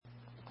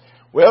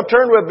Well,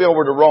 turn with me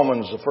over to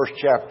Romans, the first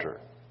chapter,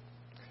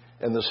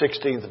 in the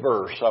 16th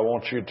verse. I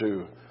want you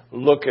to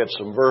look at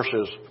some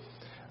verses.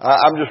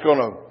 I'm just going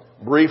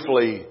to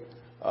briefly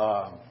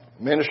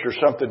minister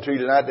something to you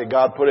tonight that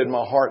God put in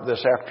my heart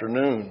this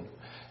afternoon.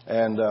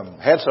 And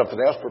had something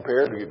else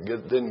prepared.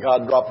 Then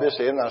God dropped this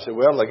in, and I said,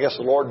 well, I guess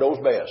the Lord knows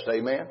best.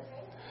 Amen?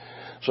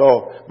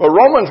 But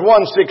Romans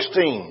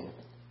 1:16,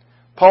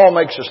 Paul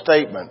makes a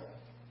statement.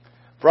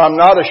 For I'm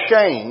not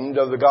ashamed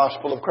of the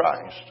gospel of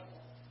Christ.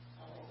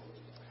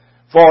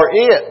 For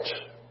it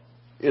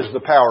is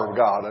the power of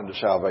God unto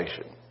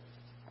salvation.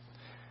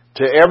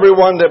 To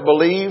everyone that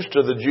believes,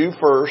 to the Jew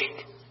first,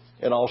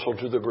 and also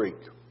to the Greek.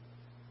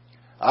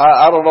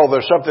 I don't know,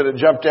 there's something that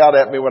jumped out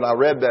at me when I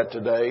read that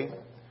today.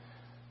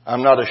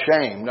 I'm not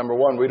ashamed. Number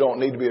one, we don't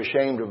need to be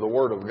ashamed of the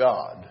Word of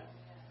God.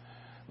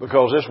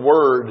 Because this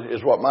Word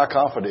is what my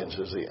confidence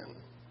is in.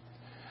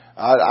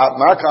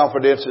 My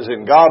confidence is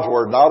in God's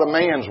Word, not a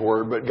man's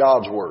Word, but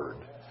God's Word.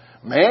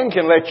 Man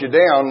can let you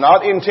down,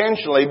 not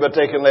intentionally, but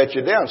they can let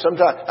you down.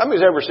 Sometimes, how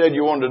many's ever said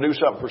you wanted to do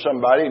something for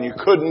somebody and you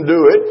couldn't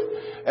do it?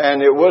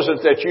 And it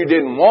wasn't that you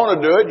didn't want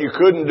to do it, you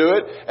couldn't do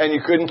it, and you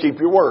couldn't keep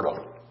your word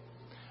on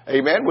it.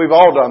 Amen? We've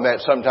all done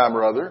that sometime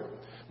or other.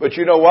 But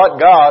you know what?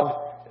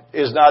 God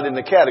is not in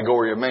the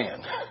category of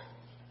man.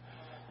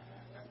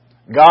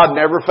 God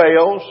never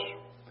fails.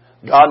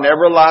 God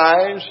never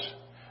lies.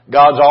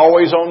 God's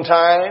always on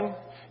time.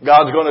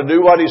 God's going to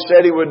do what He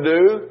said He would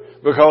do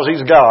because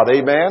He's God.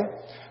 Amen?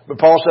 But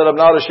Paul said, I'm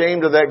not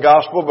ashamed of that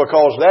gospel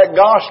because that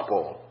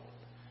gospel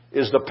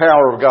is the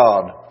power of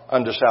God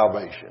unto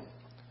salvation.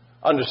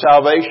 Unto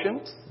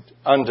salvation,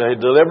 unto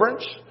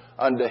deliverance,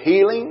 unto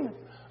healing,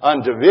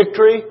 unto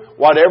victory,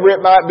 whatever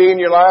it might be in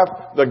your life,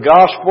 the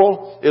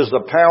gospel is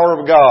the power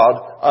of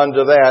God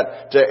unto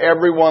that, to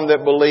everyone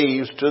that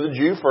believes, to the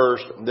Jew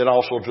first, then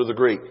also to the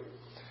Greek.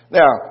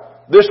 Now,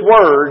 this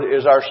word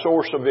is our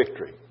source of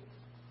victory.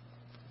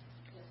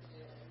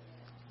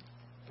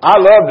 I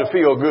love to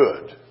feel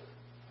good.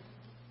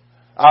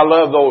 I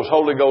love those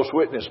Holy Ghost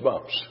witness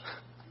bumps.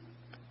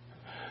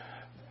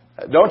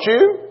 Don't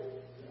you?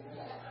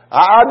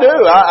 I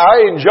do.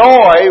 I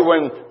enjoy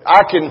when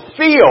I can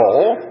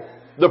feel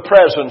the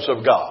presence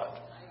of God.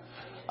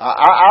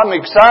 I'm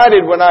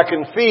excited when I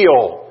can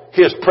feel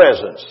His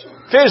presence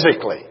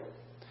physically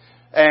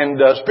and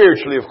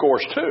spiritually, of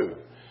course, too.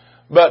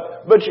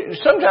 But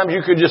sometimes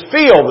you could just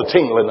feel the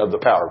tingling of the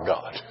power of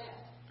God.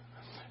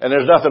 And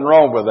there's nothing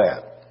wrong with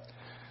that.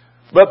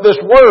 But this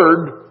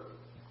word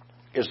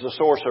is the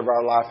source of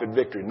our life and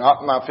victory,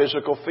 not my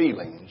physical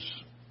feelings.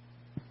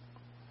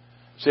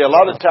 See, a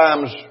lot of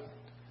times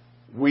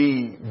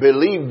we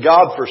believe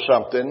God for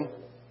something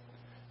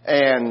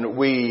and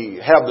we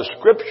have the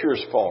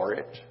scriptures for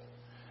it.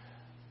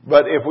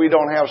 But if we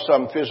don't have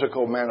some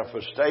physical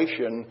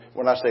manifestation,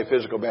 when I say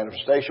physical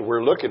manifestation,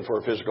 we're looking for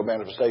a physical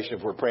manifestation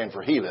if we're praying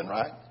for healing,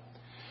 right?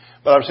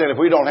 But I'm saying if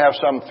we don't have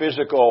some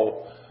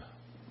physical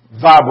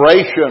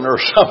vibration or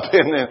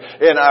something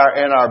in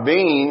our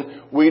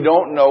being, we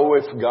don't know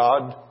if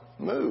God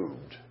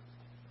moved.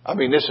 I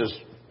mean, this is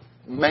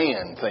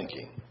man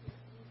thinking.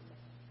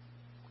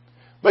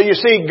 But you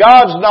see,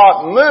 God's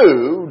not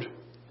moved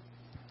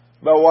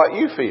by what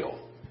you feel.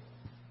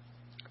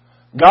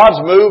 God's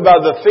moved by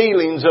the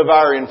feelings of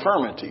our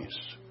infirmities.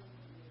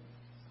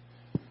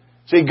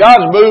 See,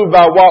 God's moved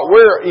by what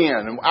we're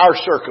in, our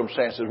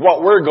circumstances,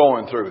 what we're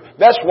going through.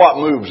 That's what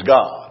moves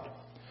God.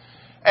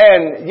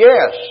 And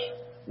yes,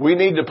 we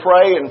need to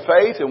pray in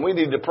faith and we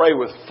need to pray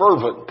with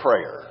fervent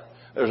prayer.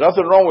 There's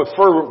nothing wrong with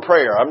fervent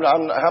prayer. How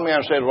many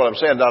understand what I'm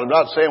saying? I'm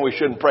not saying we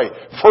shouldn't pray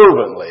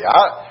fervently.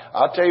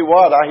 I'll tell you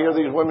what, I hear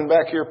these women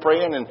back here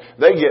praying and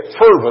they get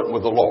fervent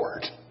with the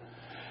Lord.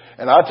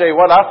 And I'll tell you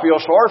what, I feel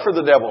sorry for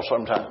the devil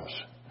sometimes.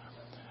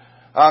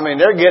 I mean,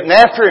 they're getting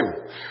after him.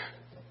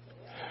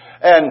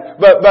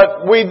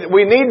 But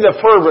we need the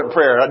fervent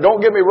prayer.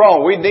 Don't get me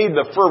wrong. We need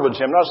the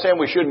fervency. I'm not saying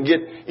we shouldn't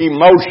get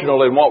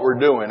emotional in what we're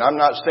doing. I'm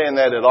not saying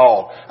that at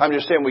all. I'm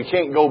just saying we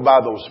can't go by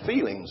those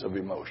feelings of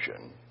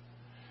emotion.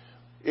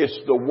 It's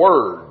the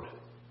Word,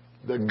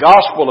 the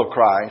gospel of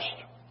Christ.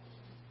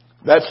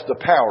 That's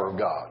the power of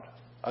God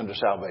unto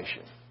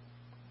salvation.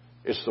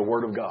 It's the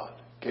Word of God.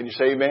 Can you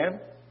say amen?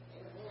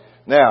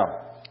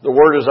 Now, the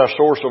Word is our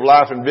source of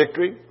life and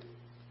victory.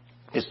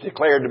 It's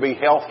declared to be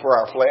health for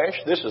our flesh.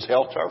 This is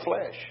health to our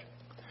flesh.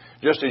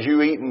 Just as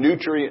you eat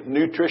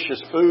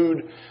nutritious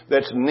food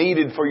that's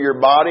needed for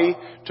your body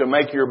to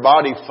make your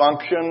body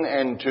function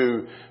and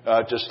to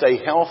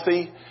stay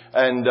healthy.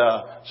 And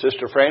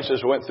Sister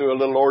Frances went through a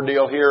little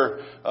ordeal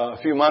here a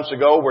few months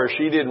ago where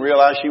she didn't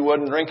realize she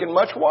wasn't drinking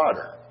much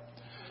water.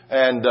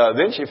 And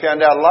then she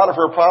found out a lot of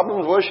her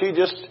problems was she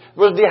just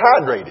was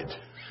dehydrated.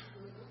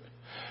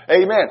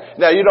 Amen.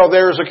 Now, you know,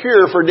 there's a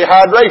cure for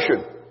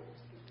dehydration.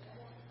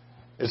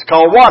 It's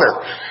called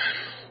water.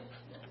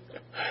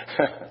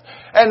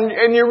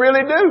 and you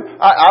really do.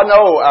 I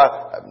know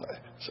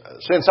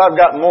since I've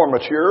gotten more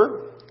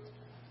mature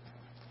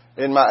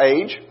in my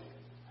age,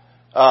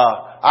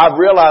 I've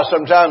realized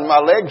sometimes my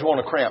legs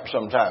want to cramp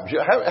sometimes.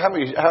 How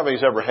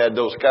many's ever had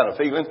those kind of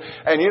feelings?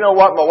 And you know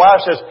what? My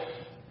wife says,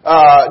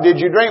 did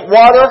you drink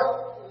water?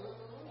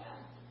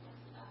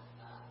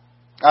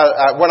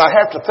 When I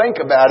have to think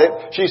about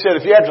it, she said,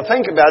 if you have to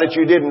think about it,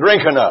 you didn't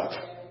drink enough.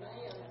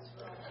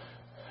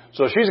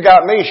 So she's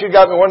got me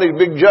one of these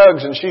big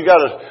jugs, and she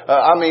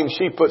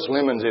puts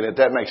lemons in it.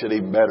 That makes it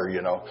even better,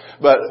 you know.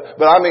 But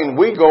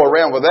we go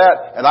around with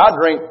that, and I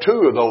drink 2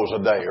 of those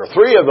a day, or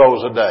 3 of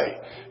those a day,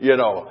 you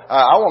know.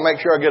 I want to make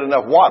sure I get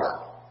enough water.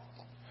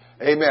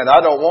 Amen.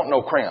 I don't want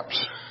no cramps.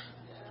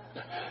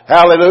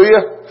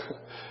 Hallelujah.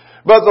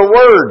 But the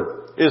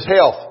Word is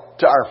health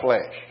to our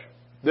flesh.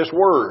 This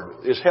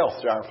Word is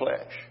health to our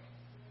flesh.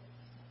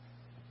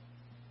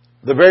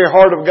 The very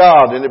heart of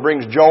God, and it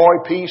brings joy,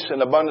 peace,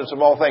 and abundance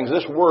of all things.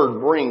 This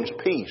Word brings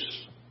peace.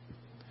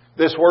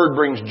 This Word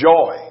brings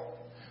joy.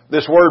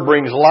 This Word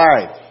brings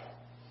life.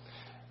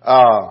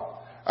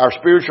 Our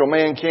spiritual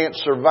man can't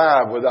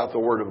survive without the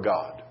Word of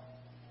God.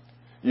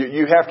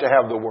 You have to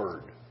have the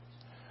Word.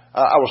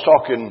 I was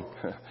talking,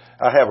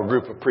 I have a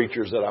group of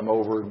preachers that I'm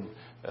over,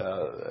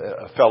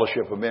 a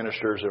fellowship of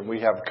ministers, and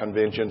we have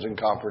conventions and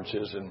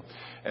conferences,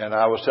 and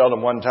I was telling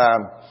them one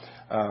time,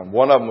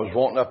 one of them was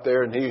wanting up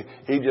there, and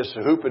he just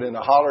hooping and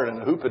hollered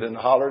and hooping and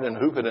hollered and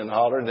hooping and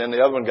hollered. And then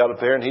the other one got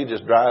up there, and he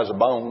just dry as a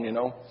bone, you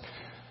know.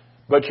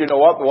 But you know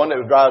what? The one that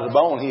was dry as a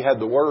bone, he had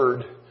the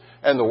Word,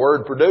 and the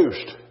Word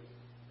produced.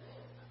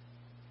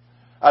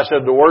 I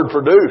said, the Word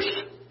produced,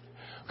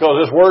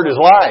 because this Word is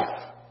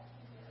life.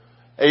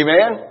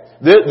 Amen.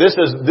 This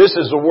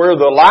is where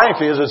the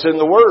life is. It's in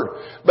the Word.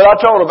 But I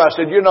told him, I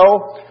said,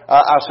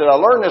 I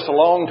learned this a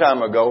long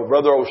time ago.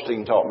 Brother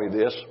Osteen taught me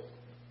this.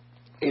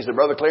 He said,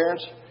 Brother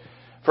Clarence,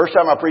 first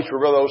time I preached for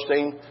Brother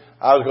Osteen,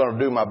 I was going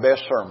to do my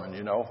best sermon,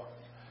 you know.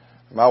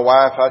 My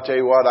wife, I tell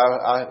you what,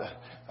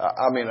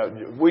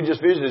 we just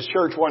visited his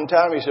church one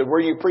time. He said, where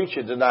are you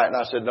preaching tonight? And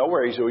I said,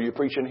 nowhere. He said, well, you're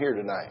preaching here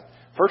tonight.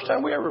 First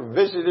time we ever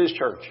visited his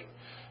church.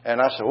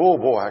 And I said, oh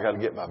boy, I got to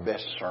get my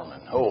best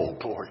sermon. Oh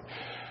boy.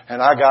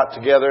 And I got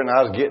together and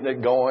I was getting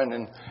it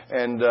going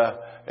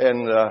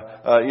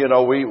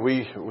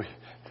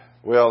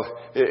well,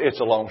 it's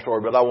a long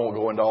story, but I won't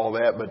go into all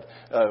that. But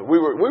we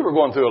were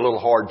going through a little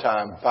hard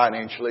time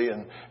financially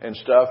and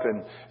stuff.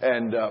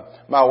 And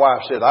my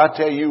wife said, I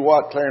tell you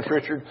what, Clarence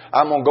Richard,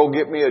 I'm going to go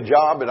get me a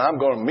job,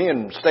 and me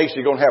and Stacy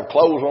are going to have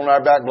clothes on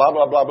our back, blah,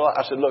 blah, blah, blah.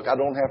 I said, look, I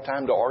don't have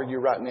time to argue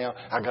right now.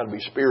 I got to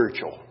be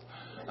spiritual.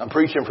 I'm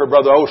preaching for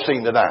Brother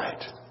Osteen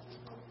tonight.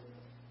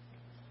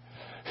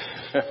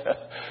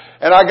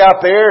 And I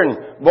got there, and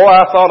boy,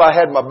 I thought I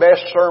had my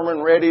best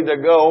sermon ready to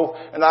go.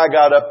 And I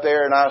got up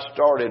there and I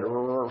started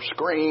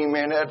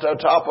screaming at the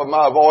top of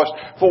my voice.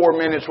 4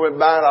 minutes went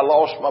by and I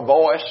lost my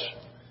voice.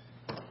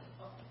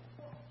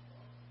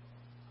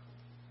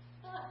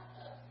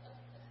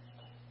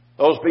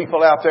 Those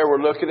people out there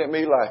were looking at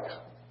me like...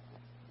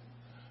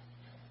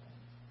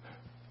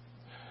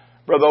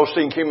 Brother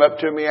Osteen came up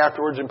to me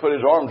afterwards and put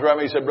his arms around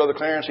me. He said, Brother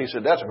Clarence, he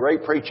said, that's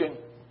great preaching.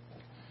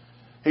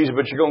 He said,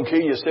 but you're going to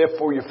kill yourself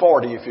before you're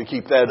 40 if you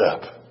keep that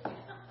up.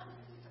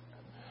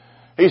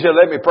 He said,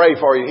 let me pray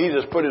for you. He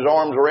just put his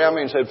arms around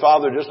me and said,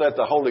 Father, just let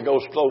the Holy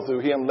Ghost flow through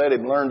him. Let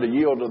him learn to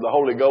yield to the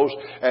Holy Ghost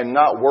and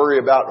not worry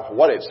about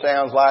what it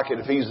sounds like and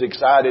if he's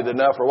excited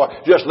enough or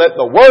what. Just let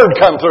the Word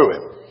come through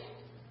him.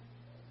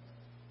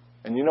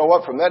 And you know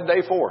what? From that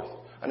day forth,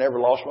 I never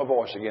lost my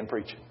voice again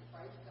preaching.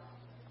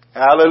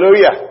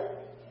 Hallelujah.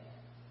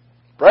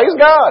 Praise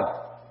God.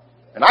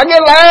 And I get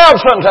loud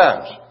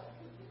sometimes.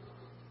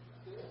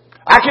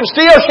 I can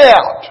still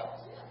shout.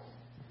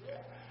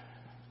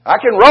 I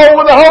can roll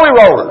with the holy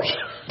rollers.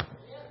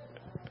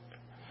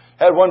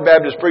 Had one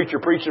Baptist preacher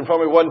preaching for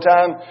me one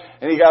time,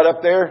 and he got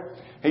up there.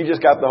 He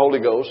just got the Holy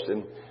Ghost,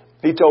 and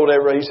he told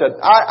everybody, he said,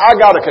 I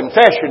got a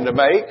confession to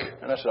make.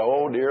 And I said,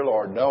 oh dear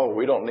Lord, no,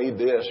 we don't need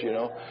this, you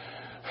know.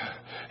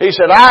 He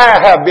said, I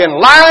have been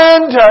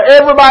lying to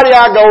everybody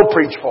I go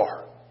preach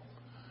for.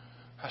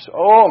 I said,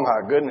 oh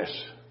my goodness.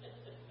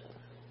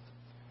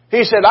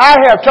 He said, I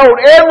have told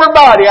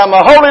everybody I'm a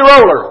holy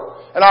roller.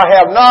 And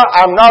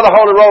I'm not a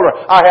holy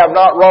roller. I have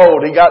not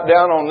rolled. He got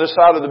down on this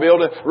side of the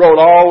building, rolled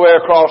all the way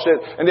across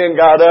it, and then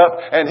got up,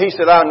 and he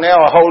said, I'm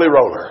now a holy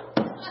roller.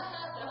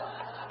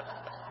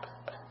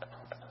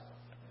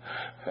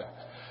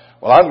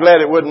 Well, I'm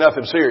glad it wasn't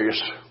nothing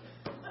serious.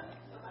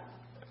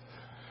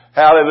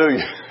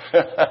 Hallelujah.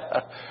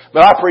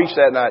 But I preached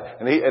that night,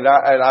 and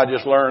I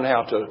just learned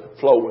how to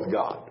flow with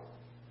God.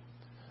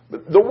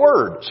 But the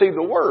Word, see,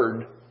 the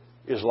Word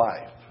is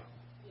life.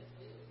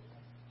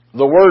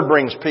 The Word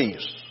brings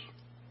peace.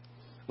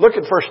 Look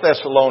at 1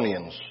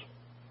 Thessalonians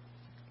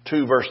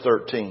 2 verse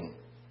 13.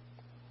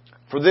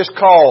 For this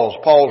cause,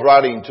 Paul's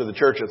writing to the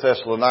church of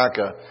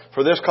Thessalonica,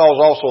 for this cause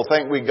also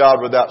thank we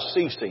God without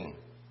ceasing.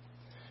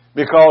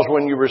 Because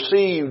when you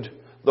received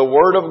the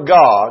Word of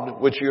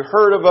God, which you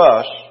heard of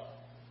us,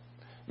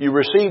 you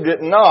received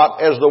it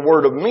not as the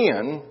word of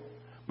men,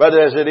 but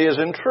as it is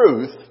in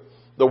truth,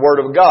 the Word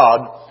of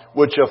God,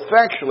 which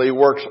effectually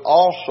works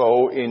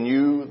also in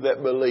you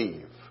that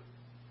believe.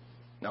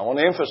 Now I want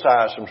to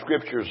emphasize some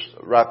scriptures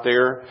right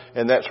there.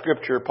 In that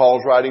scripture,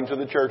 Paul's writing to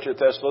the church at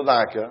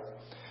Thessalonica.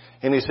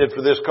 And he said,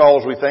 for this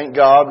cause we thank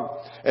God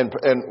and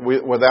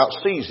without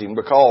ceasing,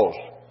 because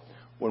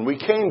when we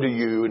came to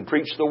you and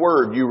preached the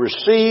Word, you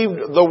received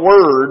the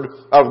Word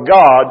of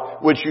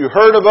God, which you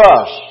heard of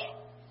us,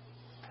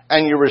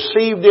 and you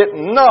received it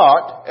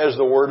not as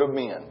the word of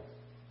men.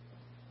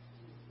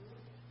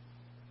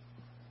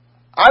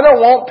 I don't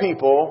want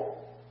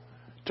people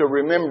to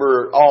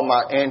remember all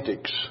my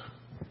antics,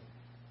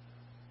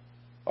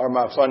 or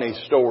my funny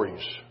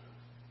stories,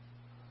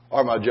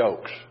 or my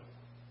jokes.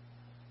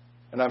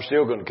 And I'm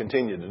still going to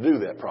continue to do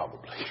that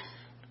probably.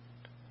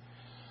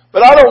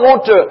 But I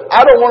want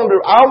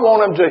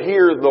them to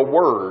hear the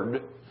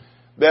Word,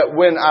 that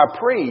when I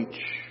preach,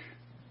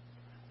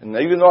 and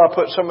even though I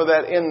put some of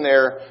that in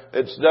there,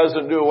 it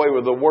doesn't do away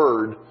with the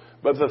Word.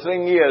 But the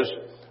thing is,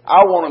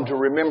 I want them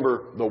to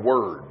remember the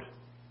Word.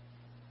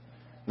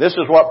 This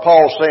is what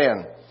Paul's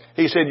saying.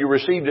 He said, you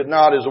received it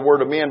not as the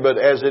word of men, but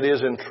as it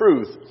is in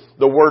truth,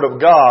 the Word of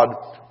God,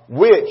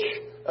 which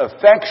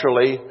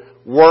effectually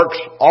works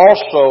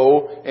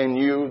also in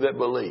you that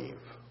believe.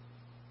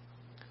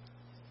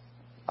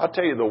 I'll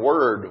tell you, the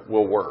Word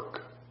will work.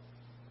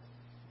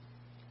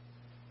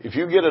 If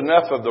you get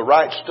enough of the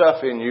right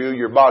stuff in you,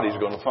 your body's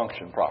going to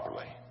function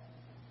properly.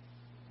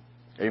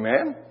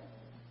 Amen?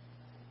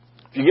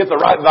 If you get the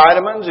right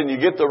vitamins and you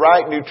get the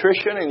right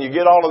nutrition and you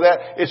get all of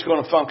that, it's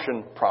going to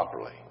function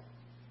properly.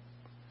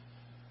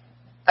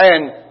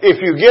 And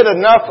if you get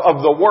enough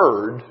of the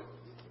Word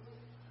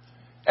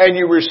and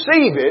you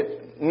receive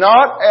it,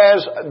 not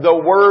as the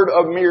word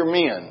of mere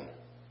men,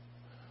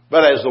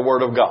 but as the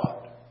Word of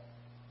God.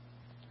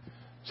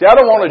 See, I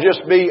don't want to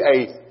just be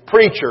a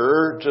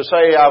preacher to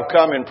say I've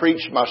come and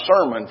preached my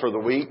sermon for the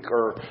week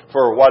or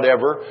for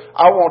whatever.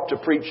 I want to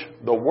preach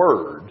the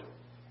Word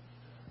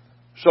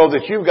so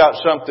that you've got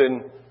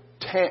something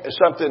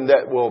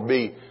that will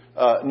be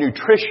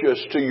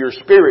nutritious to your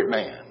spirit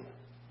man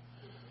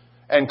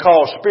and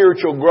cause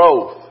spiritual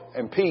growth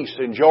and peace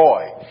and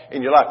joy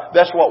in your life.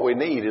 That's what we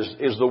need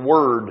is the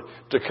Word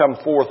to come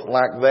forth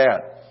like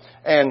that.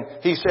 And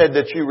he said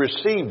that you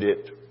received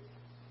it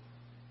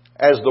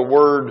as the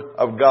Word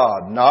of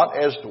God, not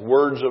as the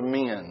words of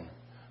men,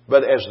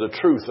 but as the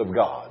truth of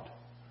God.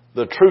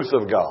 The truth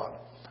of God.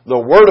 The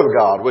Word of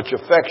God, which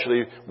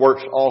effectually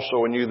works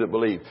also in you that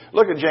believe.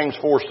 Look at James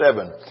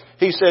 4:7.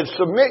 He said,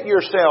 submit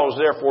yourselves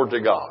therefore to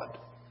God.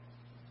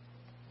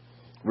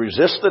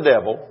 Resist the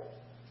devil,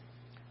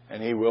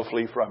 and he will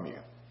flee from you.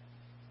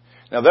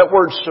 Now that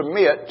word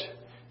submit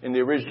in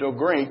the original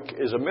Greek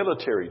is a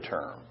military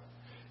term.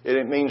 And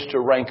it means to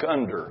rank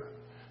under.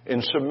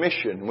 In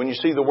submission. When you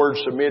see the word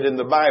submit in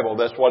the Bible,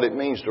 that's what it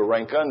means, to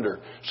rank under.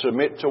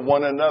 Submit to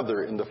one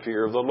another in the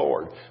fear of the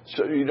Lord.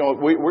 So,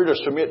 we're to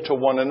submit to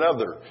one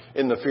another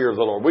in the fear of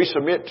the Lord. We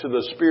submit to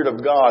the Spirit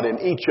of God in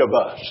each of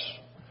us.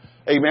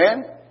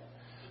 Amen?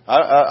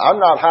 I'm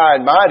not high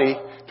and mighty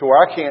to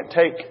where I can't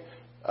take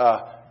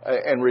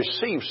and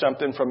receive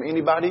something from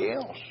anybody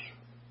else.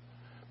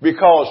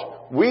 Because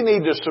we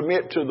need to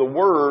submit to the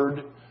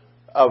Word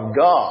of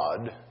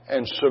God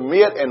and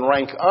submit and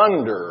rank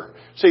under.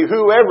 See,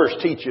 whoever's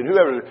teaching,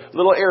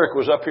 little Eric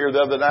was up here the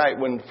other night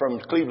from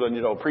Cleveland,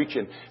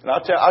 preaching. And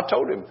I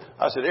told him,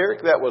 I said,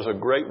 Eric, that was a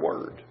great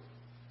word.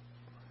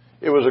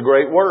 It was a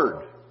great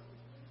word.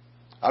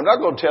 I'm not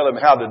going to tell him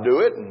how to do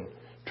it and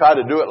try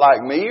to do it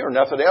like me or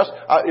nothing else.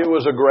 It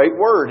was a great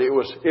word. It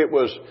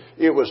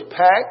was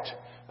packed.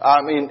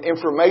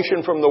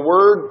 Information from the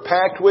Word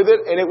packed with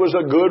it, and it was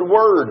a good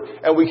word.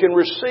 And we can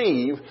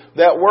receive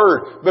that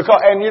word.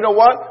 And you know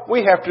what?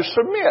 We have to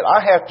submit.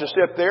 I have to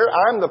sit there.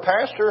 I'm the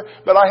pastor,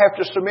 but I have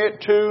to submit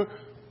to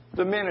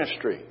the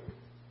ministry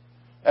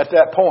at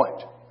that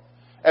point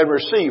and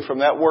receive from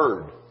that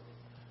word.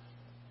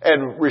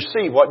 And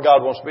receive what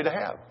God wants me to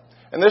have.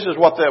 And this is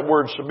what that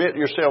word, submit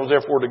yourselves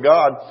therefore to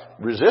God.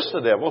 Resist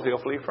the devil,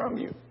 he'll flee from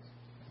you.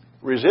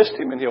 Resist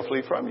him and he'll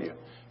flee from you.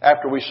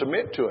 After we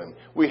submit to him,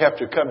 we have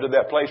to come to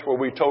that place where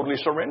we totally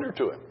surrender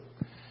to him.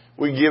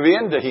 We give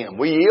in to him.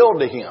 We yield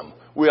to him.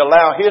 We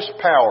allow his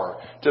power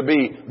to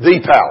be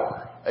the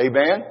power.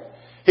 Amen?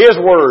 His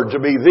word to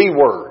be the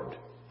word.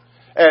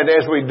 And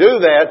as we do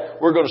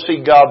that, we're going to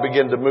see God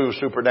begin to move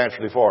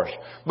supernaturally for us.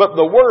 But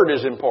the word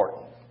is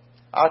important.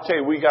 I tell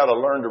you, we got to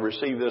learn to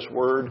receive this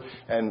word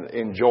and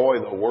enjoy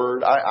the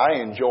word.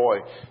 I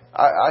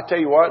tell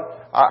you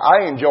what,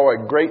 I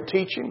enjoy great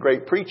teaching,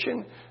 great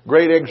preaching,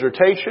 great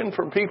exhortation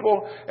from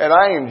people, and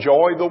I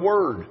enjoy the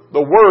word. The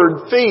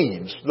word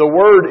feeds. The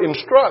word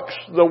instructs.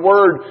 The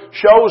word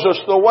shows us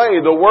the way.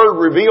 The word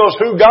reveals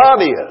who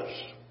God is.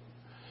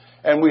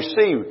 And we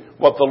see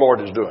what the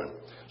Lord is doing.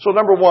 So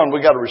number one, we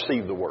got to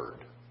receive the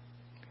word.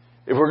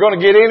 If we're going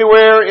to get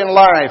anywhere in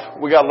life,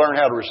 we got to learn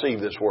how to receive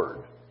this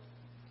word.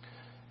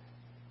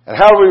 And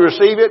how do we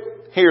receive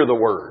it? Hear the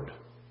Word.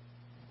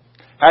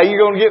 How are you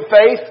going to get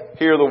faith?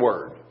 Hear the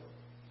Word.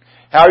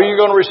 How are you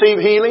going to receive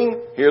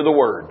healing? Hear the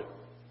Word.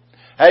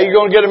 How are you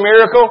going to get a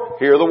miracle?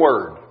 Hear the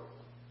Word.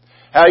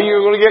 How are you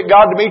going to get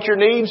God to meet your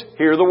needs?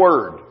 Hear the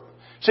Word.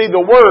 See, the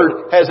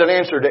Word has an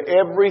answer to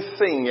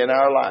everything in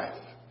our life.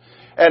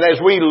 And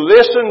as we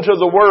listen to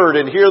the Word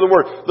and hear the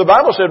Word, the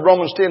Bible said,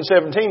 Romans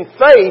 10:17,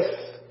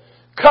 faith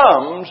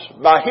comes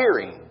by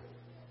hearing.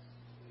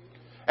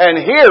 And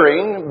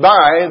hearing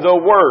by the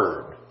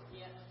Word.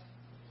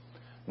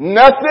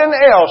 Nothing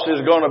else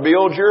is going to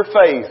build your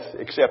faith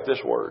except this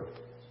Word.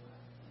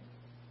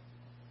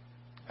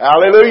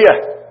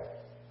 Hallelujah.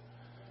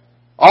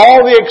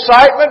 All the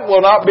excitement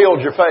will not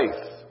build your faith.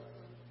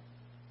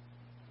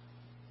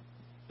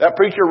 That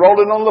preacher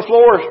rolling on the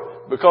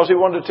floor because he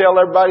wanted to tell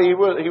everybody he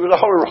was a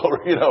holy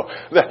roller. You know,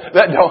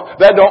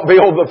 that don't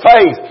build the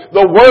faith.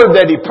 The Word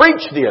that he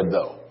preached did,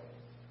 though.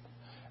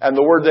 And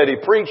the Word that he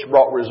preached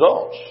brought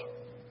results.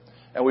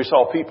 And we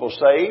saw people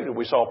saved, and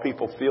we saw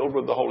people filled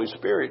with the Holy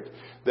Spirit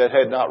that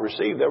had not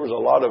received. There was a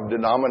lot of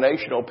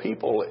denominational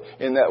people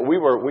in that we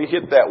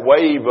hit that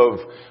wave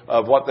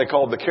of what they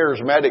called the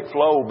charismatic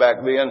flow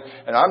back then.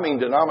 And I mean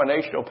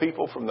denominational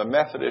people from the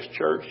Methodist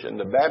Church and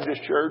the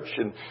Baptist Church.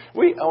 And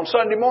on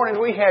Sunday mornings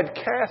we had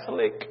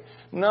Catholic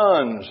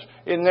nuns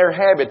in their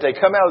habit. They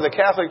come out of the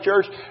Catholic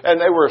Church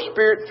and they were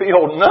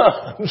Spirit-filled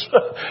nuns.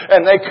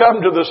 And they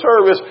come to the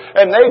service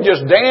and they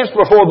just dance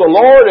before the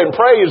Lord and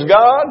praise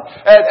God.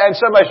 And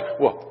somebody says,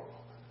 well,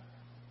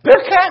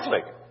 they're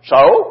Catholic.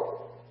 So?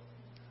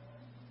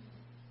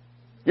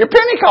 You're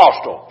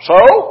Pentecostal. So?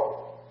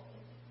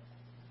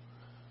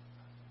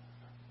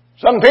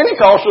 Some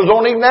Pentecostals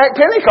don't even act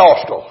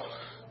Pentecostal.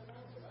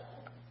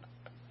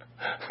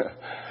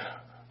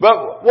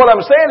 But what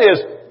I'm saying is,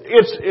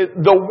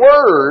 the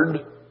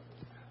Word,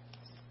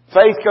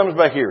 faith comes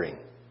by hearing.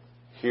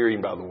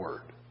 Hearing by the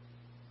Word.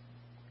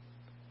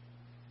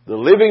 The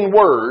living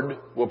Word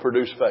will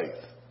produce faith.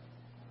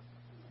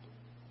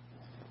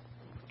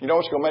 You know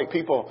what's going to make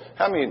people,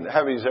 how many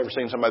have you ever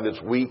seen somebody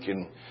that's weak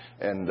and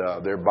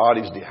their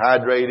body's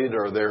dehydrated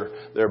or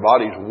their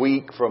body's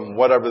weak from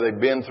whatever they've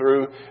been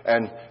through,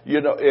 and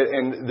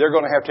and they're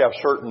going to have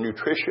certain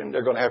nutrition,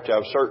 they're going to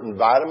have certain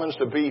vitamins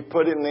to be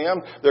put in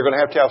them, they're going to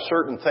have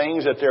certain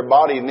things that their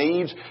body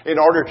needs in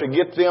order to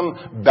get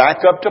them back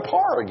up to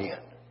par again.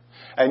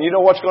 And you know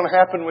what's going to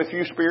happen with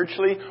you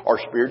spiritually, or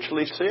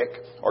spiritually sick,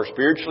 or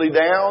spiritually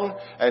down,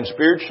 and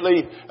spiritually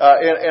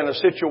in a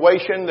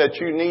situation that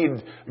you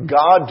need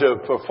God to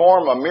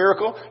perform a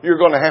miracle? You're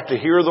going to have to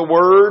hear the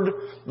Word,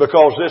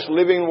 because this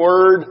living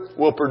Word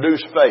will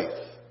produce faith.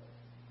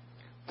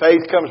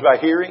 Faith comes by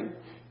hearing,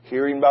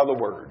 hearing by the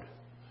Word.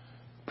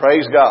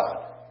 Praise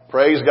God.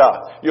 Praise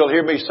God. You'll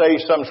hear me say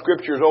some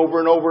scriptures over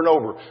and over and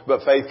over,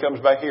 but faith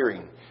comes by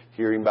hearing,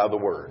 hearing by the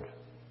Word.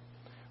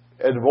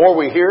 And the more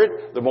we hear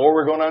it, the more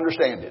we're going to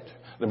understand it.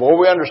 The more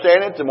we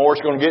understand it, the more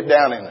it's going to get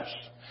down in us.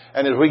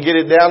 And as we get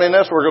it down in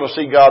us, we're going to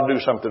see God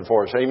do something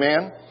for us.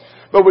 Amen?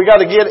 But we got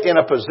to get in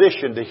a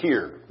position to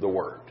hear the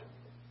Word.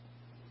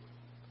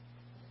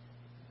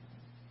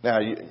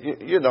 Now,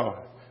 you know,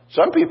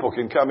 some people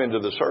can come into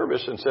the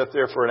service and sit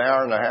there for an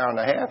hour and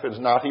a half and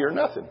not hear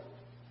nothing.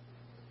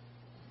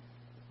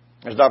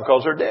 It's not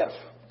because they're deaf.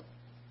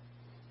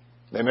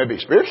 They may be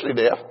spiritually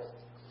deaf.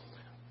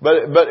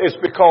 But it's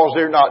because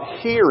they're not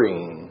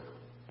hearing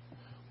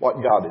what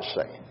God is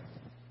saying.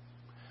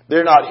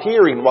 They're not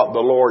hearing what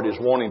the Lord is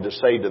wanting to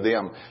say to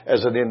them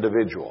as an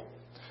individual.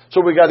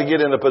 So we got to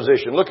get in a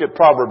position. Look at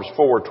Proverbs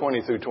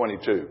 4:20 through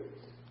 22.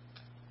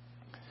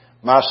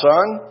 My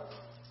son,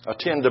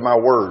 attend to my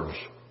words.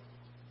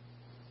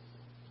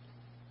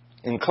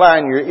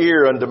 Incline your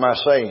ear unto my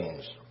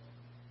sayings.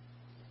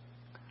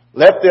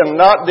 Let them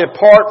not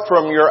depart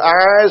from your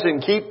eyes,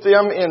 and keep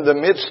them in the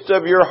midst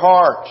of your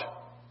heart.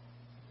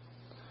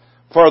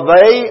 For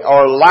they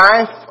are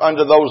life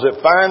unto those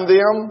that find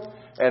them,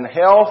 and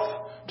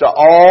health to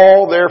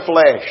all their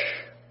flesh.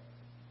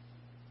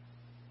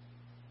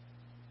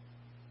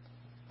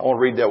 I want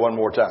to read that one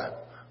more time.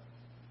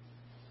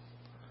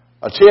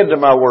 Attend to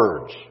my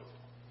words.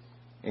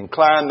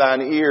 Incline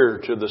thine ear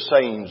to the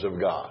sayings of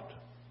God.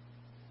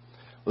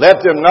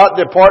 Let them not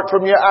depart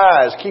from your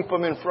eyes. Keep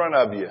them in front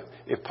of you,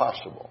 if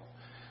possible.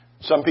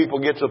 Some people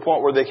get to the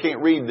point where they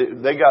can't read.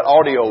 They got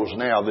audios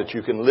now that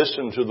you can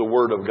listen to the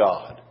Word of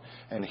God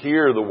and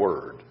hear the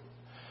Word.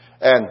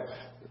 And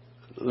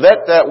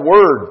let that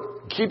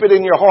Word, keep it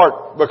in your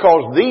heart,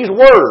 because these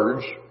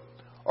words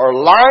are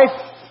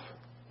life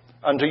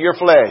unto your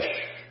flesh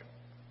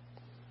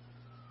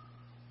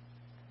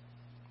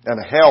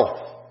and health.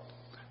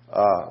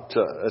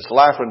 It's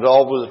life unto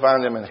all those that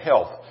find them, and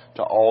health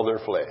to all their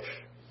flesh.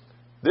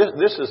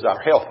 This is our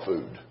health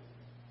food.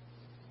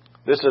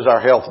 This is our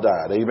health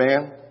diet.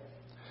 Amen?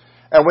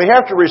 And we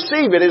have to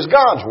receive it as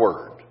God's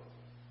Word.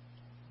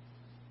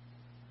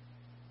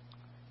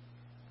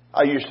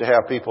 I used to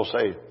have people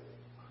say,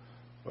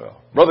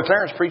 well, Brother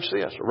Clarence preached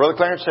this, or Brother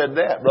Clarence said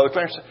that. Brother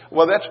Clarence said,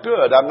 well, that's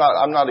good.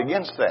 I'm not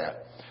against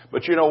that.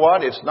 But you know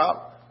what? It's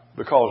not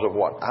because of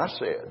what I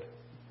said.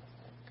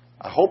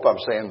 I hope I'm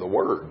saying the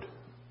Word.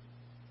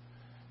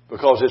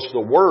 Because it's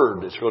the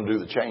Word that's going to do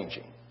the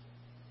changing.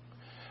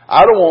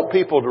 I don't want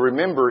people to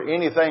remember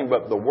anything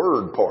but the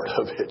Word part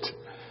of it.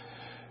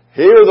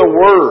 Hear the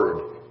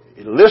Word.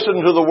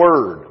 Listen to the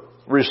Word.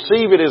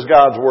 Receive it as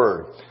God's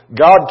Word.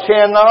 God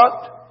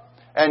cannot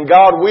and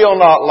God will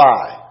not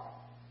lie.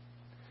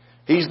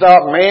 He's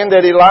not man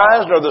that He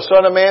lies, nor the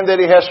Son of Man that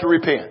He has to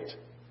repent.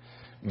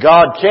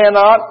 God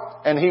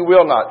cannot and He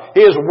will not.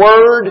 His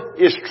Word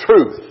is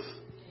truth.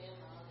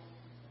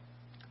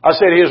 I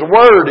said His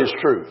Word is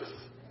truth.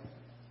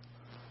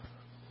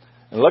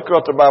 And look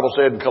what the Bible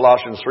said in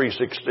Colossians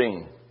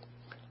 3:16.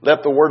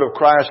 Let the Word of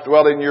Christ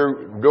dwell in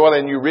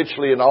you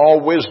richly in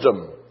all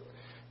wisdom,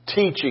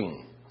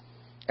 teaching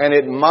and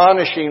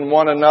admonishing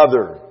one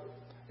another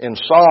in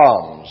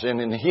psalms and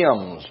in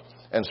hymns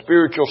and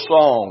spiritual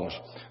songs,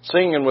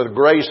 singing with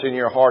grace in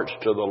your hearts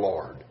to the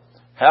Lord.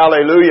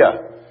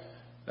 Hallelujah.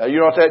 Now you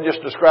know what that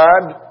just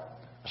described?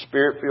 A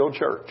Spirit-filled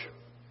church.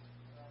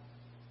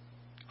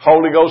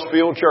 Holy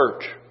Ghost-filled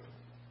church.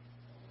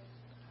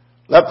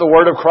 Let the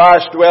Word of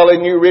Christ dwell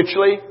in you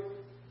richly.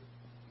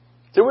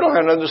 See, we don't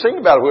have nothing to sing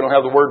about if we don't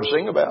have the Word to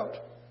sing about.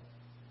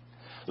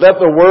 Let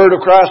the Word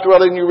of Christ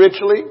dwell in you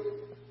richly.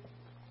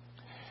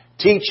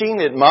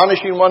 Teaching,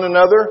 admonishing one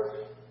another,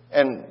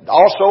 and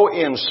also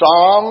in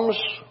psalms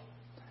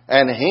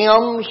and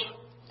hymns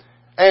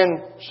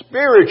and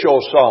spiritual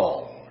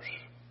songs.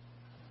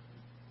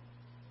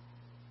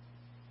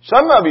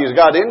 Some of you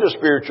got into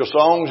spiritual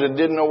songs and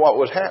didn't know what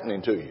was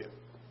happening to you.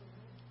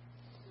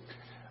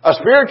 A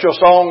spiritual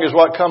song is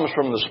what comes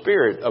from the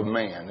spirit of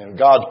man, and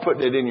God's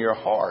putting it in your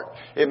heart.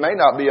 It may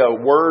not be a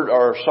word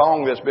or a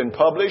song that's been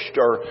published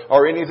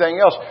or anything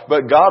else,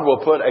 but God will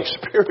put a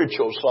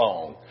spiritual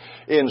song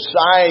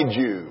inside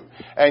you,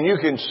 and you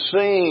can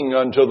sing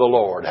unto the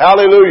Lord.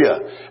 Hallelujah.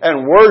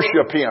 And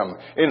worship Him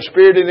in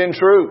spirit and in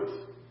truth.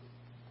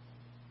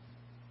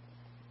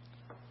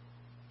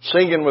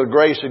 Singing with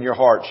grace in your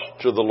hearts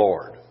to the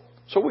Lord.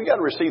 So we got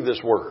to receive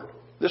this Word.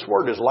 This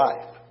Word is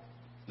life.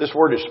 This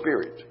Word is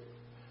spirit.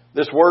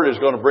 This Word is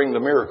going to bring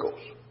the miracles.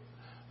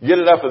 Get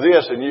enough of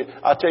this and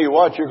I tell you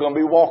what, you're going to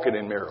be walking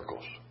in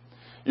miracles.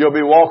 You'll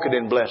be walking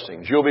in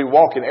blessings. You'll be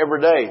walking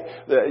every day.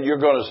 You're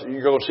going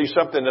to see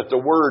something that the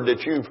Word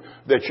that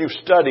you've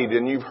studied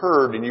and you've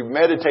heard and you've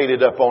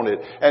meditated upon it,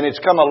 and it's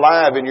come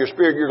alive in your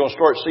spirit. You're going to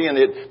start seeing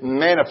it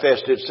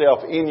manifest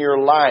itself in your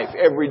life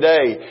every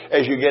day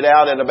as you get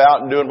out and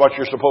about and doing what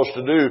you're supposed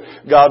to do.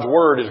 God's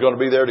Word is going to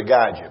be there to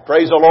guide you.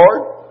 Praise the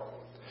Lord.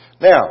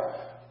 Now,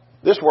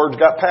 this Word's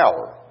got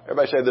power.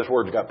 Everybody say this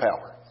Word's got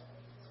power.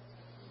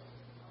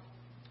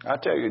 I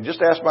tell you,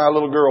 just ask my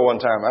little girl one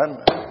time.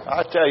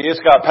 I tell you, it's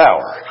got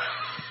power.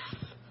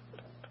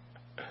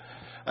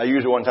 I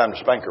used it one time to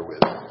spank her with.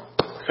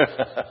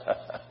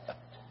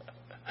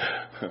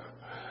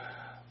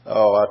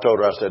 Oh, I told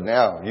her, I said,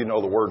 now, you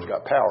know the Word's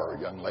got power,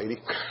 young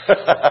lady.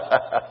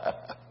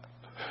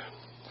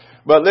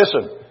 But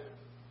listen,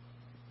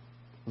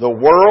 the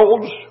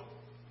worlds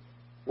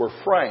were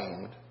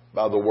framed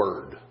by the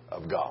Word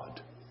of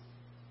God.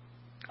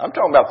 I'm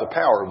talking about the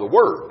power of the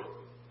Word.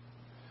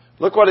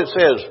 Look what it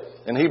says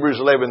in Hebrews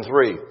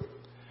 11:3.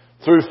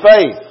 Through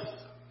faith.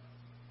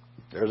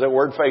 There's that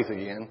word faith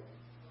again.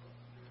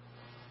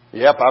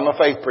 Yep, I'm a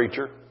faith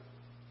preacher.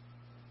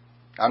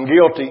 I'm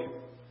guilty.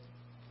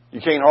 You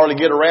can't hardly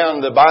get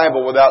around the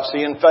Bible without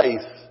seeing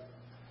faith.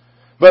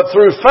 But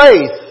through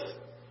faith,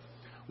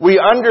 we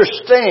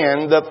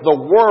understand that the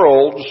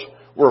worlds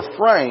were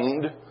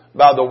framed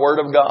by the Word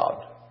of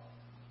God.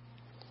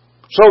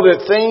 So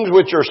that things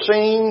which are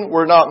seen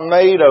were not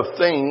made of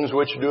things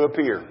which do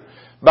appear.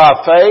 By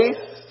faith,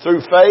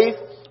 through faith,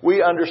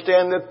 we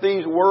understand that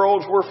these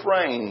worlds were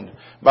framed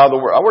by the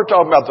Word. We're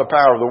talking about the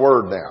power of the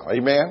Word now.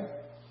 Amen?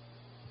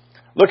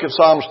 Look at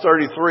Psalms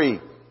 33,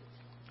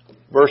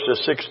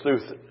 verses 6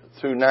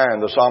 through 9.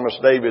 The psalmist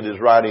David is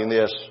writing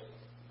this.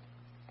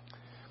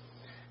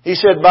 He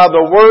said, by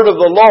the word of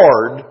the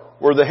Lord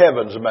were the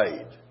heavens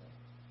made,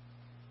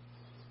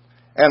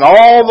 and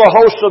all the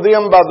hosts of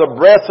them by the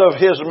breath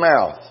of His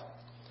mouth.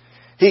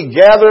 He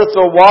gathereth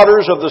the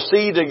waters of the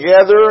sea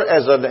together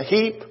as a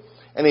heap,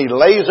 and He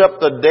lays up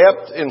the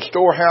depth in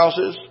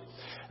storehouses.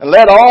 And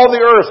let all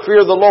the earth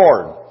fear the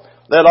Lord.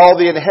 Let all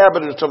the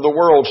inhabitants of the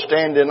world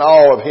stand in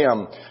awe of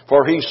Him.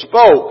 For He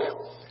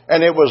spoke,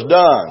 and it was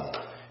done.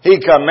 He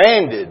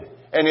commanded,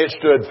 and it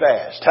stood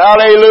fast.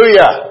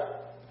 Hallelujah!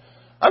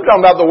 I'm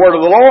talking about the Word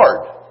of the Lord.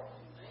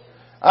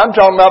 I'm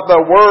talking about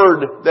the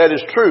Word that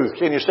is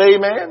truth. Can you say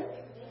amen?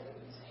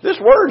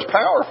 This Word's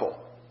powerful.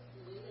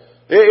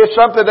 It's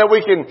something that we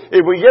can,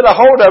 if we get a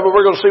hold of it,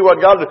 we're going to see what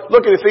God does.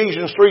 Look at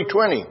Ephesians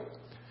 3:20.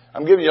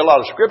 I'm giving you a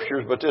lot of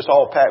scriptures, but this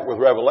all packed with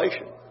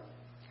revelation.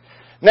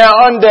 Now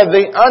unto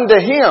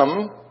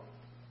Him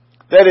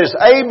that is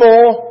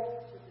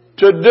able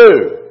to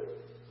do.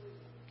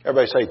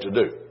 Everybody say to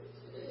do.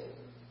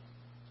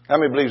 How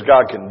many believes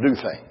God can do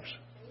things?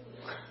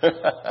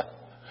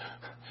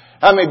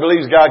 How many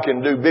believes God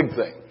can do big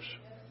things?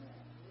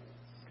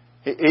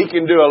 He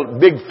can do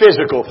big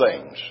physical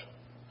things.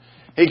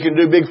 He can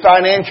do big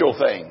financial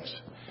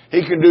things.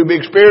 He can do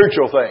big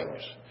spiritual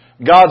things.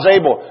 God's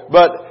able.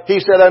 But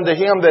He said unto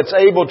Him that's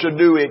able to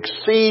do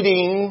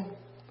exceeding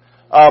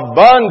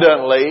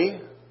abundantly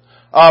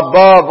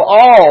above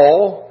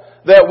all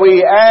that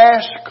we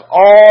ask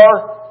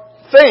or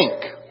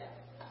think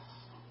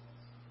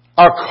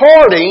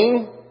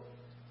according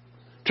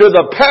to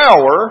the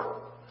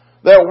power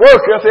that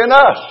worketh in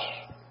us.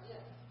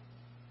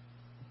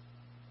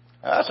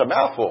 That's a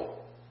mouthful.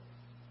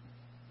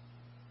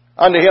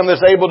 Unto him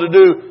that's able to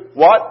do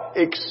what?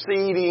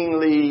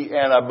 Exceedingly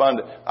and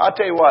abundant. I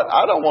tell you what,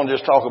 I don't want to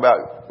just talk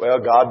about, well,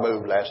 God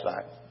moved last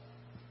night.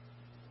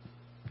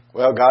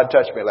 Well, God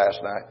touched me last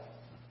night.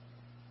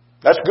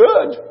 That's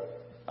good.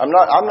 I'm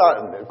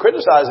not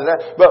criticizing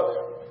that. But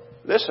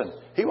listen,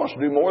 He wants to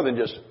do more than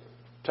just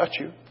touch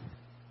you.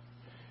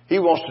 He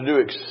wants to do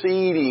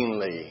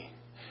exceedingly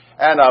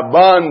and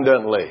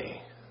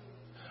abundantly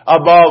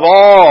above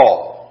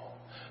all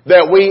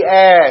that we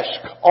ask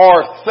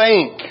or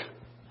think.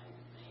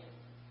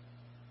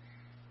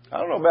 I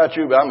don't know about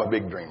you, but I'm a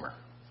big dreamer.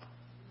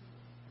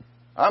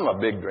 I'm a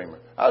big dreamer.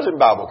 I was in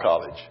Bible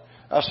college.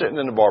 I was sitting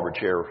in the barber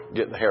chair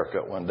getting a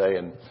haircut one day,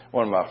 and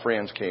one of my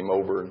friends came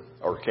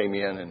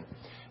in, and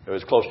it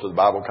was close to the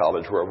Bible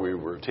college where we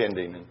were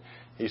attending. And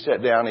he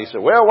sat down and he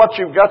said, "Well, what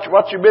you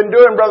been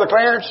doing, Brother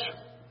Clarence?"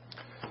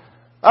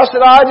 I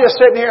said, "I just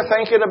sitting here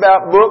thinking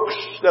about books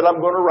that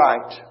I'm going to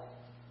write.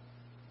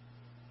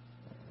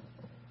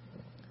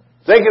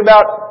 Thinking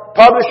about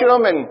publishing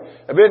them, and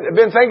I've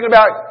been thinking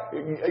about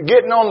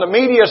getting on the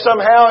media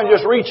somehow and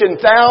just reaching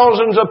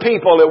thousands of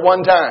people at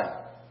one time."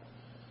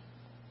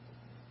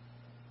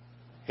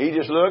 He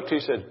just looked, he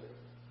said,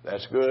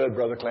 "That's good,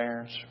 Brother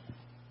Clarence."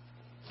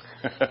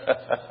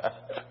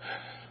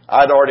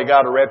 I'd already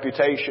got a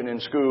reputation in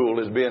school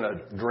as being a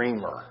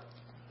dreamer.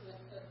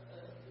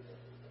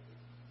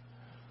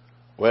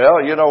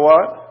 Well, you know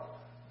what?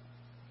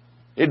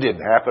 It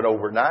didn't happen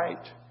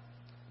overnight.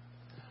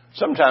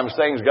 Sometimes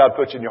things God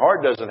puts in your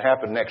heart doesn't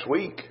happen next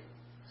week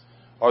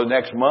or the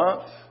next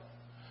month.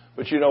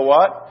 But you know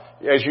what?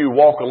 As you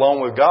walk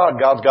along with God,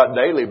 God's got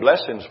daily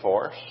blessings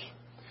for us.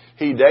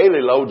 He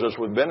daily loads us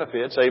with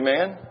benefits.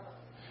 Amen?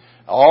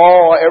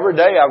 Every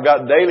day I've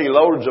got daily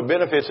loads of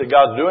benefits that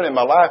God's doing in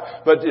my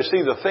life. But you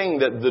see, the thing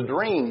that the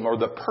dream or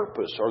the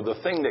purpose or the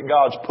thing that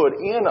God's put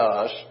in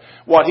us,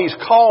 what He's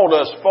called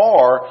us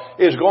for,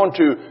 is going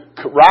to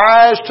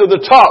rise to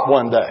the top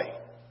one day.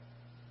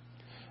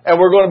 And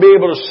we're going to be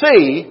able to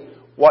see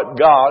what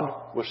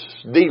God was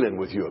dealing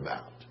with you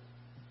about.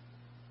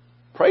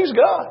 Praise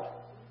God.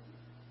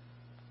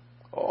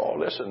 Oh,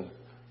 listen.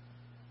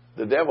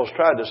 The devil's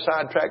tried to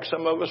sidetrack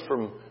some of us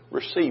from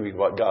receiving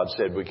what God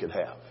said we could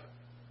have.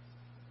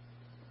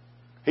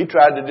 He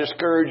tried to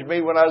discourage me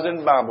when I was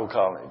in Bible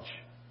college.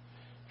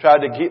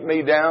 Tried to get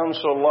me down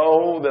so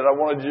low that I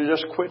wanted to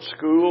just quit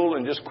school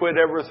and just quit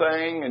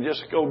everything and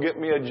just go get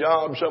me a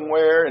job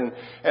somewhere. And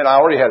I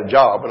already had a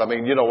job, but I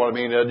mean, you know what I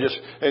mean?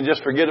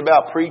 Just forget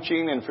about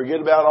preaching and forget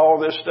about all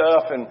this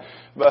stuff.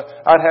 But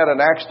I'd had an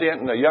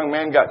accident and a young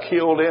man got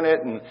killed in it.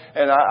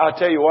 And I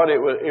tell you what,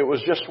 it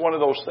was just one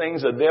of those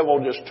things the devil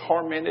just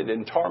tormented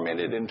and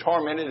tormented and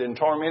tormented and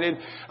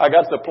tormented. I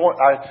got to the point,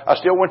 I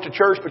still went to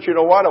church, but you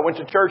know what? I went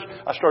to church,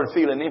 I started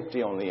feeling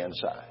empty on the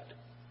inside.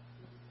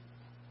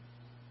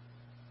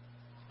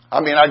 I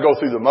mean, I'd go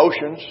through the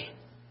motions,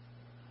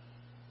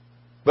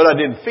 but I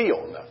didn't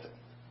feel nothing.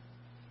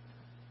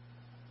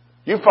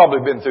 You've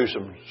probably been through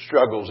some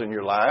struggles in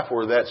your life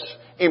where that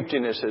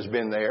emptiness has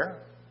been there.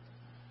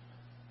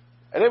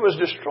 And it was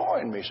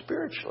destroying me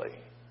spiritually,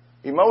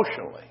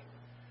 emotionally.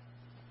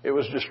 It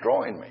was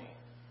destroying me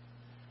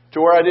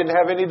to where I didn't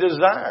have any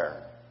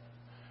desire.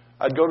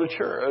 I'd go to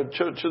church,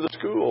 to the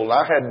school.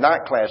 I had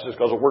night classes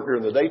because I worked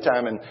during the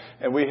daytime,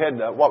 and we had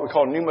what we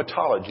call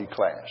pneumatology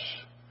class.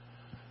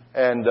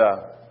 And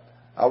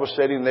I was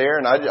sitting there,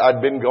 and I'd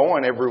been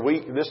going every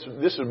week. This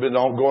has been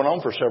going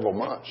on for several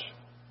months.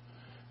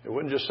 It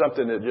wasn't just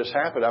something that just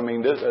happened. I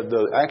mean,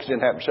 the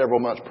accident happened several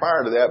months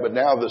prior to that, but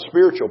now the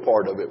spiritual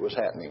part of it was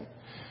happening.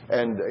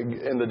 And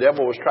the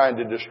devil was trying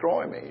to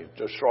destroy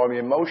me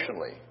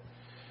emotionally.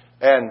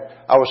 And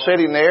I was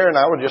sitting there, and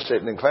I was just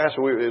sitting in class.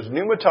 It was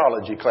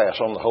pneumatology class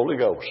on the Holy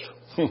Ghost.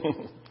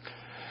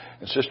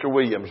 And Sister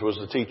Williams was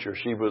the teacher.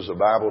 She was a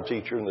Bible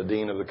teacher and the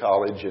dean of the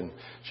college, and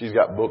she's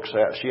got books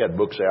out. She had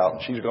books out,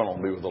 and she's going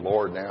to be with the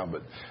Lord now.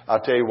 But I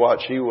tell you what,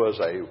 she was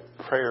a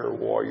prayer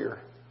warrior.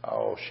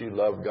 Oh, she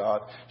loved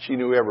God. She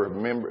knew every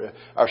member.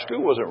 Our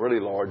school wasn't really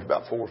large,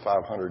 about 400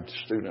 or 500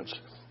 students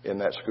in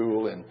that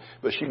school,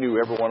 but she knew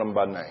every one of them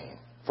by name,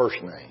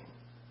 first name.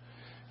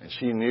 And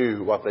she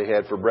knew what they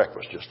had for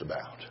breakfast just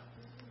about.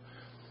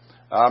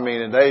 I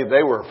mean, and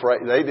they were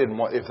afraid. They didn't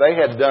want, if they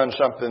had done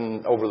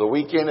something over the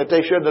weekend that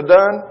they shouldn't have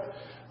done,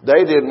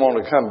 they didn't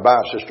want to come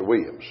by Sister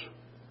Williams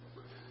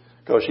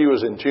because she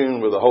was in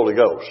tune with the Holy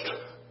Ghost.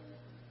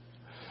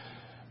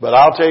 But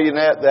I'll tell you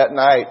that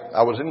night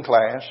I was in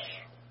class.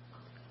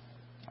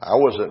 I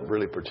wasn't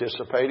really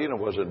participating.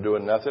 I wasn't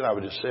doing nothing. I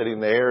was just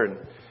sitting there, and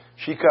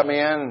she come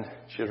in.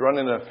 She was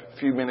running a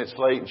few minutes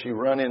late, and she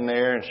run in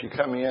there, and she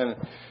come in.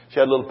 She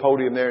had a little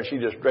podium there, and she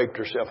just draped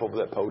herself over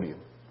that podium.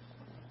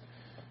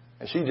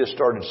 And she just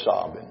started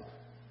sobbing,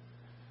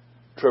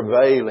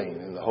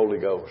 travailing in the Holy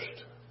Ghost.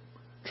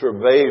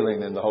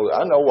 Travailing in the Holy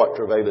Ghost. I know what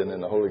travailing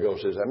in the Holy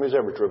Ghost is. How many's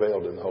ever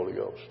travailed in the Holy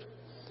Ghost?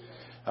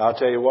 I'll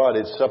tell you what,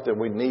 it's something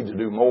we need to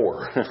do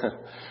more.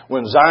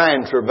 When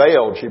Zion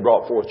travailed, she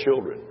brought forth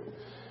children.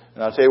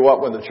 And I'll tell you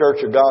what, when the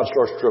church of God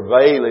starts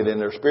travailing in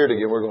their spirit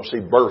again, we're going to see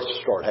births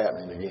start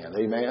happening again.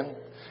 Amen?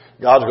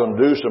 God's going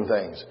to do some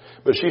things.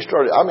 But she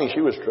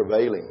was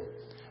travailing.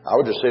 I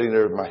was just sitting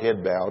there with my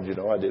head bowed, you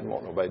know. I didn't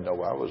want nobody to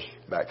know I was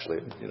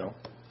backslidden, you know.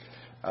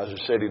 I was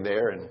just sitting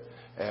there and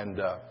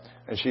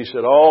she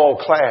said, "Oh,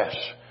 class."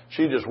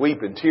 She just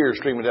weeping, tears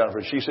streaming down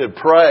her face. She said,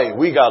 "Pray.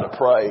 We got to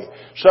pray.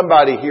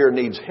 Somebody here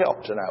needs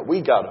help tonight.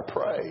 We got to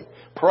pray.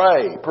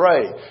 Pray,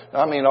 pray."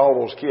 I mean, all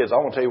those kids, I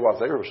want to tell you what,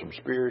 there were some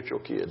spiritual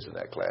kids in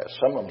that class.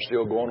 Some of them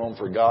still going on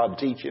for God,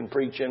 teaching,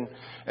 preaching,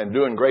 and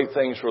doing great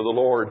things for the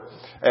Lord.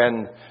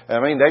 And,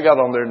 I mean, they got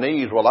on their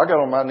knees. Well, I got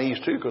on my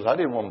knees too because I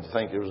didn't want them to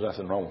think there was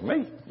nothing wrong with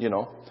me, you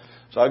know.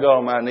 So I got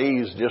on my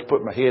knees, just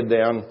put my head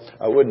down.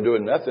 I wasn't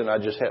doing nothing. I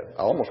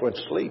almost went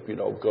to sleep, you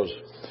know, because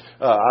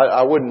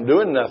I wasn't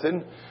doing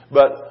nothing.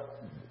 But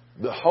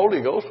the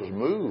Holy Ghost was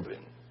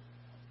moving.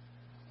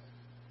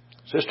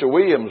 Sister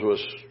Williams was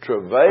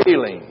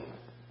travailing.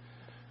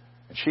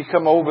 And she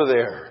come over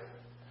there.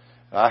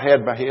 I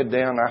had my head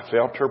down. I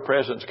felt her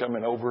presence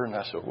coming over. And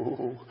I said,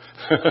 "Ooh."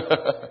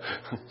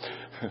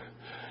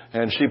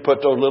 And she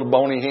put those little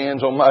bony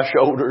hands on my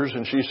shoulders.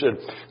 And she said,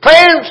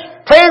 Clarence,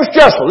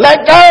 just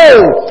let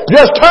go.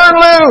 Just turn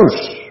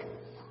loose.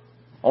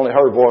 Only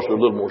her voice was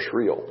a little more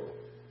shrill.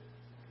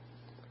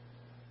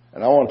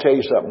 And I want to tell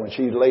you something. When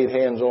she laid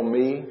hands on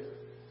me,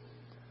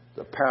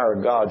 the power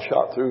of God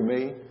shot through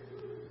me.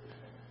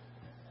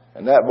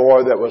 And that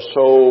boy that was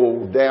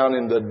so down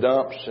in the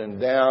dumps and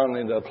down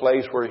in a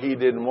place where he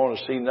didn't want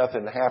to see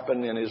nothing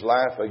happen in his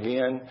life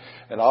again.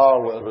 And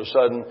all of a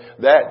sudden,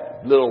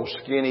 that little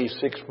skinny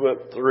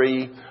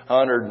 6'3",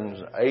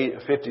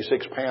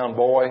 156-pound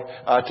boy,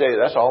 I tell you,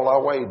 that's all I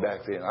weighed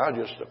back then. I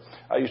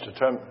used to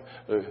turn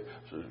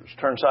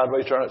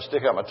sideways, trying to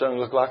stick out my tongue,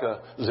 look like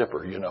a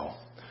zipper, you know.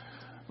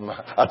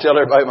 I tell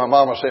everybody my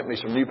mama sent me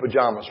some new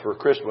pajamas for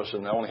Christmas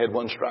and I only had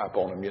one stripe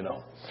on them, you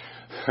know.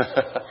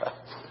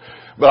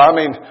 But all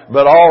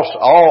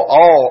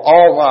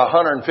my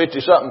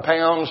 150-something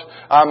pounds,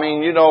 I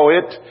mean, you know,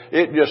 it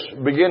just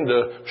began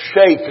to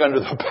shake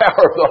under the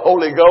power of the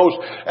Holy Ghost.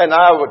 And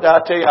I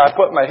tell you, I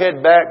put my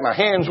head back, my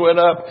hands went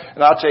up,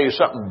 and I'll tell you,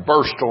 something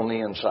burst on the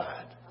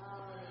inside.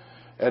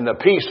 And the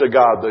peace of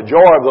God, the joy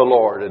of the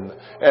Lord, and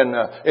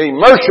the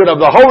immersion of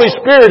the Holy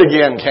Spirit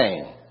again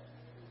came.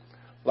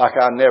 Like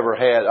I never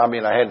had. I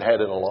mean, I hadn't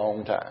had it in a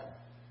long time.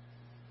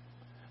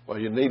 Well,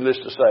 needless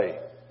to say,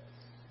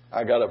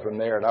 I got up from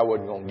there and I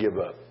wasn't going to give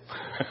up.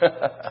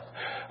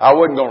 I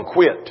wasn't going to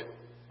quit.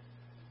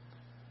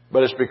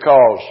 But it's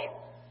because,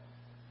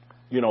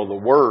 you know, the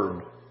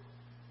Word,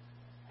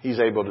 He's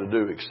able to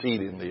do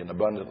exceedingly and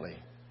abundantly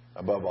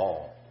above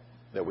all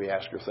that we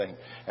ask or think.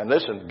 And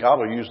listen, God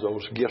will use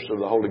those gifts of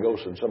the Holy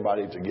Ghost in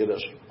somebody to get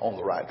us on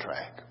the right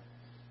track.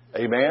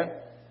 Amen?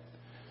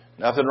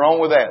 Nothing wrong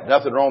with that.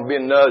 Nothing wrong with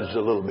being nudged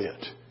a little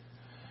bit.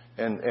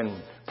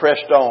 And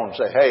pressed on and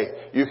say,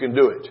 "Hey, you can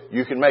do it.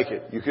 You can make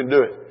it. You can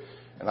do it."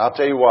 And I'll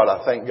tell you what,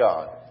 I thank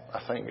God. I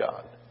thank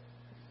God.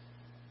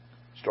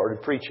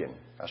 Started preaching.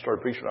 I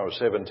started preaching when I was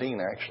 17,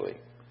 actually.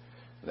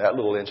 That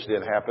little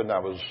incident happened. I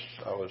was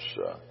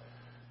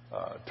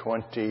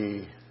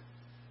 20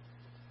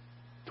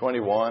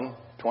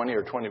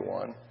 or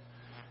 21.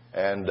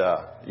 And,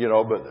 you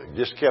know, but it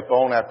just kept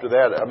on after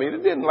that. I mean,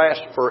 it didn't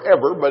last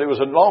forever, but it was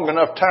a long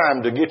enough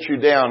time to get you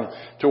down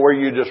to where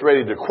you're just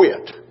ready to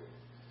quit.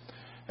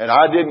 And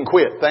I didn't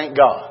quit, thank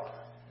God.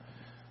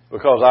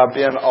 Because I've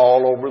been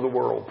all over the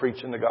world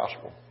preaching the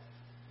gospel.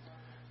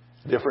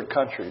 Different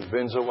countries,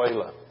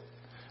 Venezuela.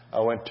 I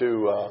went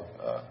to,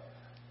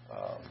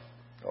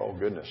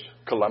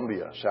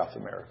 Colombia, South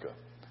America.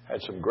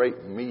 Had some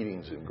great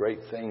meetings and great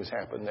things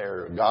happen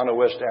there. Ghana,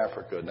 West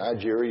Africa,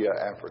 Nigeria,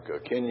 Africa,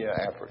 Kenya,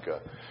 Africa,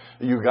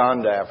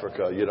 Uganda,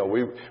 Africa. You know,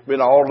 we've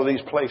been all of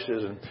these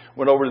places and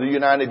went over to the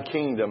United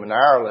Kingdom and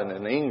Ireland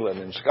and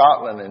England and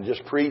Scotland and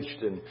just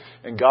preached and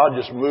God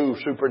just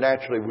moved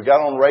supernaturally. We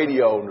got on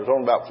radio and there was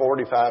on about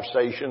 40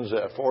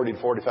 to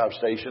 45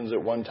 stations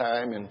at one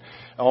time and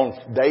on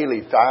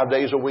daily, 5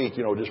 days a week,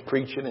 you know, just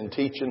preaching and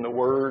teaching the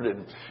Word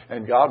and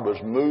God was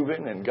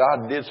moving and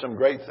God did some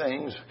great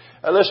things.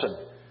 Now listen.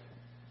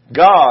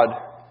 God,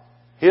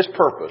 His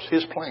purpose,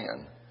 His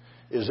plan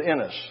is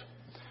in us.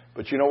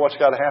 But you know what's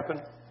got to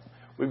happen?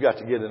 We've got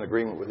to get in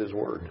agreement with His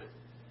Word.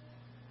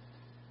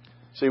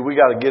 See, we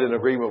got to get in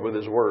agreement with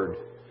His Word.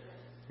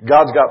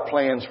 God's got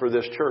plans for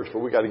this church, but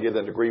we got to get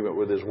in agreement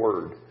with His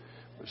Word.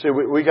 See,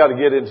 we got to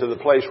get into the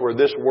place where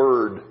this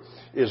Word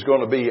is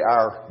going to be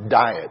our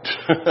diet.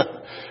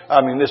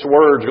 I mean, this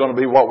Word's going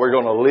to be what we're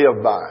going to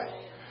live by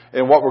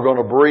and what we're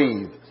going to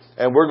breathe.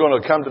 And we're going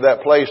to come to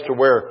that place to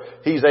where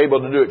He's able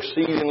to do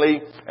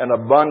exceedingly and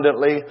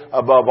abundantly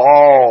above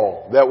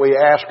all that we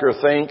ask or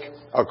think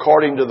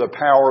according to the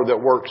power that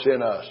works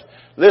in us.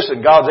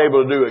 Listen, God's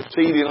able to do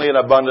exceedingly and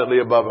abundantly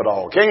above it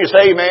all. Can you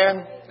say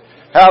amen?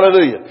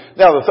 Hallelujah.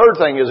 Now the third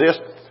thing is this.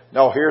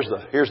 No, here's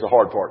the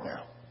hard part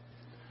now.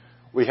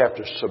 We have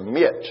to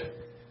submit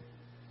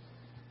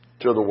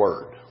to the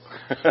Word.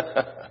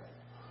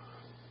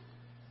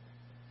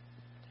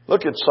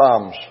 Look at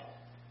Psalms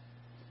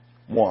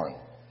 1.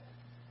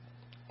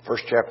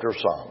 First chapter of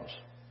Psalms.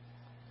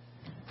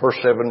 First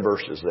 7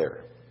 verses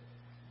there.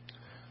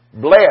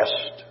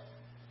 Blessed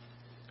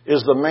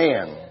is the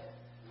man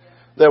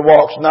that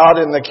walks not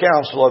in the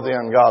counsel of the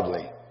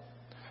ungodly,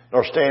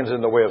 nor stands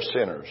in the way of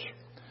sinners,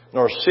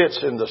 nor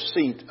sits in the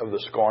seat of the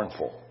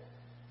scornful.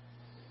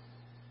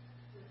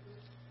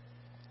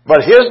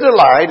 But his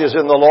delight is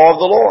in the law of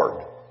the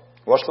Lord.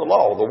 What's the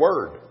law? The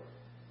Word.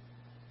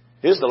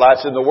 His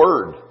delight's in the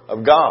Word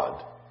of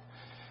God.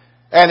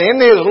 And in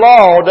His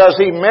law does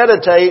he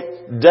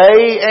meditate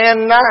day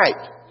and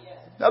night.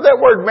 Now that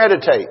word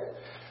meditate,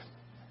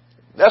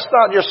 that's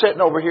not just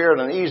sitting over here in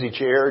an easy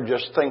chair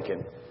just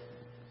thinking.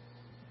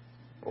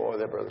 Boy,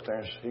 that Brother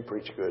Clarence, he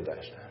preached good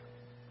last night.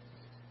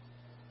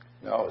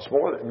 No, it's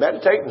more.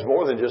 Meditating is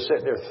more than just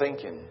sitting there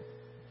thinking.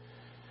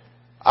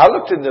 I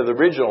looked into the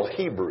original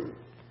Hebrew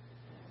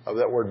of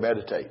that word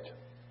meditate.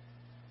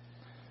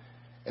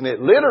 And it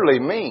literally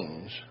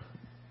means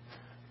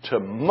to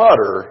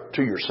mutter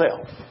to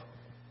yourself.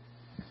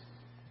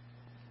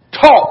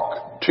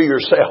 Talk to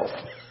yourself.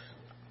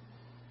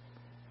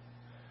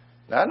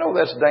 Now, I know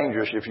that's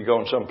dangerous if you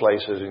go in some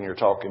places and you're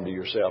talking to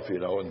yourself,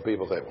 and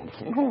people think,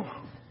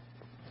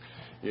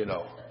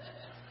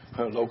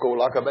 loco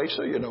la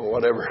cabeza,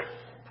 whatever.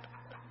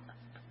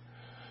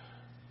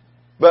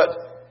 But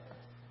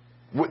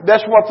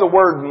that's what the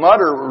word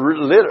mutter,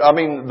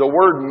 the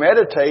word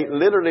meditate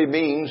literally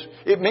means,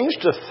 it means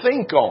to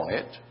think on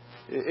it.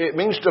 It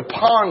means to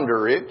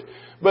ponder it.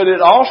 But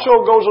it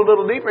also goes a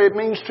little deeper. It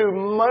means to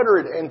mutter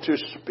it and to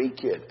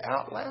speak it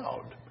out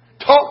loud.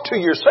 Talk to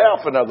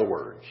yourself, in other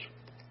words.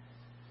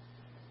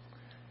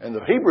 And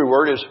the Hebrew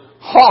word is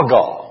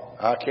hagal.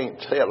 I can't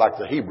say it like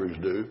the Hebrews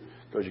do,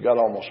 because you got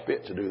to almost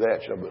spit to do that.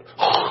 But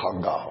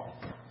hagal.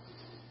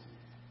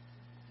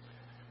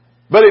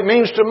 But it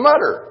means to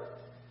mutter.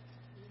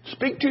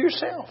 Speak to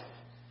yourself.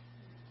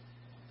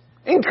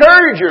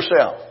 Encourage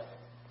yourself.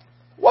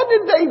 What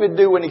did David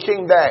do when he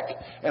came back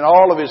and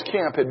all of his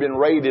camp had been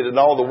raided and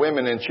all the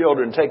women and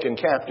children taken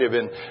captive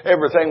and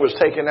everything was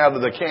taken out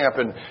of the camp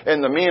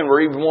and the men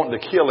were even wanting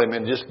to kill him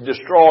and just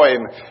destroy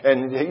him?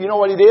 And you know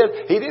what he did?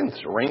 He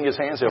didn't wring his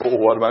hands and say,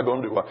 what am I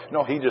going to do?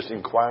 No, he just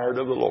inquired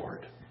of the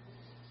Lord.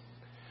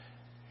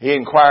 He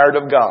inquired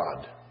of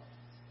God.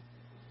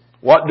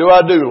 What do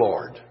I do,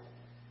 Lord?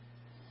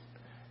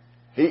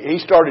 He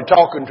started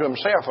talking to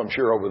himself, I'm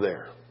sure, over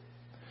there.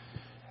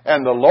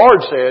 And the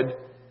Lord said,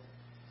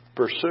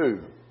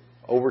 pursue,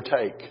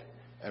 overtake,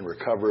 and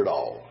recover it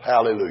all.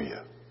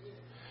 Hallelujah.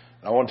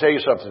 And I want to tell you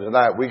something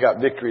tonight. We got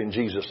victory in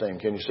Jesus' name.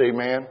 Can you say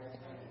amen?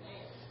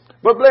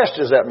 But blessed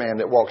is that man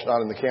that walks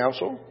not in the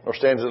counsel, nor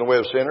stands in the way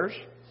of sinners,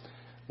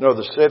 nor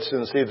that sits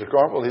in the seat of the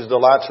scornful. His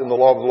delights in the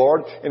law of the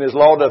Lord. In His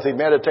law doth he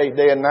meditate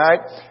day and night.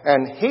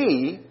 And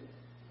he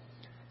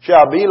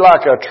shall be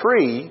like a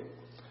tree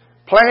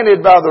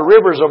planted by the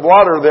rivers of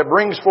water that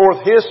brings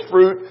forth his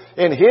fruit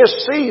in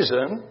his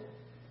season.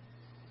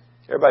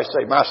 Everybody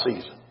say, my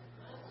season.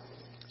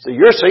 See,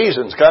 your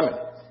season's coming.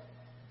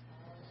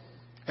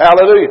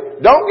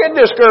 Hallelujah. Don't get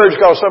discouraged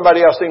because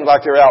somebody else seems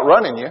like they're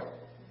outrunning you.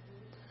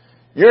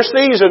 Your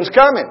season's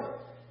coming.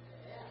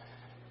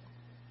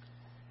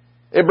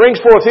 It brings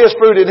forth his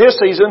fruit in his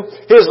season.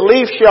 His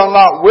leaf shall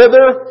not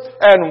wither,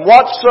 and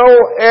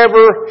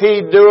whatsoever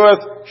he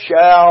doeth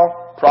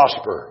shall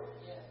prosper.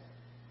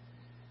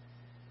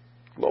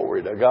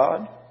 Glory to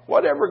God.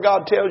 Whatever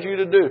God tells you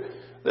to do.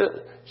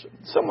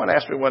 Someone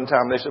asked me one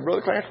time, they said,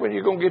 Brother Clarence, when are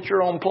you going to get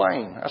your own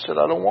plane? I said,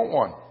 I don't want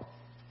one.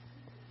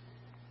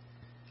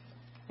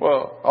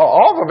 Well,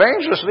 all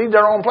evangelists need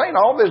their own plane.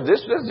 All this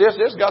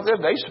got this.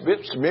 They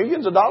spent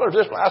millions of dollars.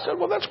 I said,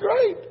 well, that's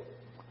great.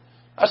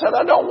 I said,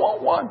 I don't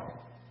want one.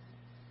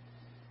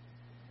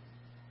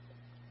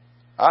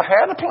 I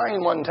had a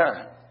plane one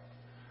time.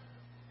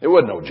 It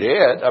wasn't no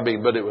jet,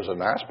 but it was a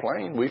nice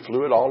plane. We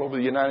flew it all over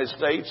the United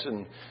States,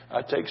 and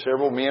I'd take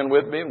several men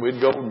with me, and we'd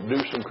go and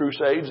do some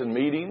crusades and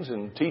meetings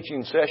and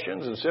teaching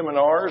sessions and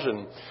seminars,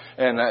 and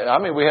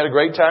we had a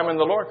great time in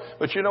the Lord.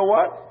 But you know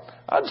what?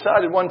 I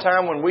decided one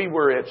time when we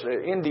were at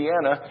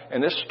Indiana,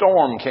 and this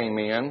storm came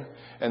in,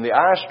 and the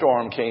ice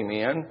storm came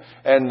in,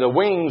 and the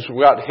wings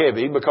got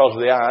heavy because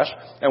of the ice.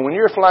 And when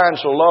you're flying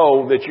so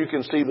low that you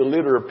can see the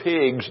litter of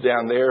pigs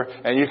down there,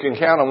 and you can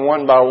count them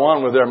one by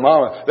one with their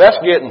mama, that's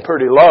getting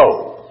pretty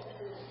low.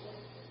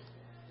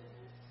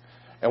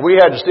 And we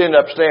had to end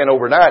up staying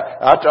overnight.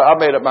 I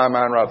made up my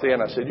mind right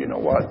then. I said, you know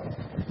what?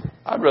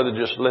 I'd rather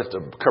just let the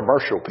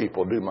commercial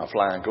people do my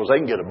flying because they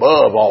can get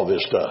above all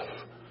this stuff.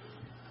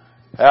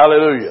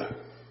 Hallelujah.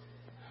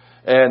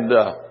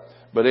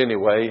 But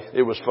anyway,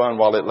 it was fun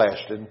while it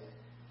lasted.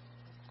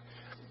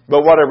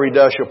 But whatever he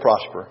does, he'll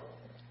prosper.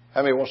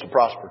 How many wants to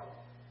prosper?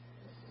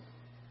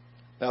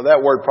 Now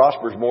that word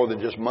prosper is more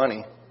than just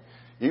money.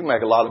 You can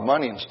make a lot of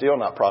money and still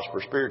not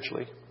prosper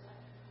spiritually.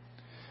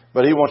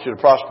 But he wants you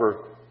to prosper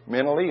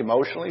mentally,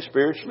 emotionally,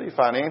 spiritually,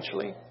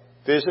 financially,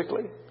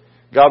 physically.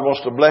 God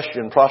wants to bless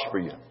you and prosper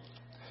you.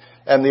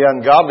 And the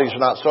ungodly is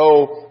not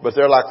so, but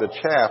they're like the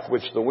chaff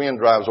which the wind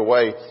drives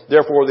away.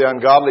 Therefore the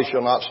ungodly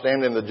shall not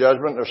stand in the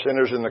judgment, nor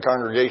sinners in the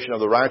congregation of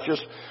the righteous.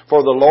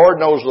 For the Lord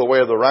knows the way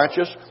of the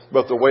righteous,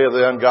 but the way of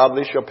the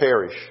ungodly shall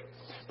perish.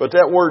 But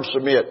that word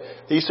submit,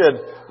 he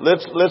said,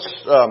 let's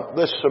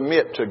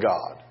submit to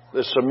God.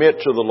 Let's submit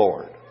to the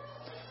Lord.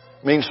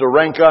 It means to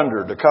rank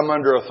under, to come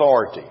under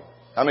authority.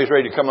 How many's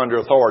ready to come under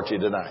authority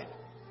tonight?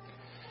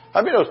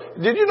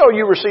 Did you know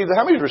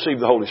how many's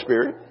received the Holy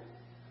Spirit?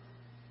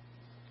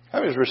 How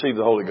many's received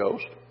the Holy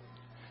Ghost?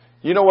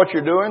 You know what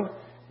you're doing?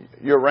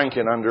 You're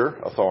ranking under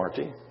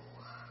authority.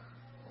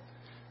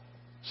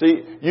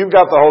 See, you've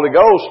got the Holy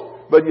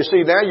Ghost, but you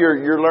see now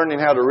you're learning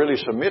how to really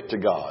submit to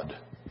God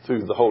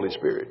through the Holy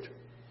Spirit.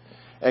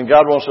 And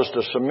God wants us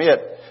to submit,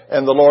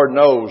 and the Lord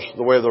knows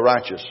the way of the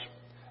righteous.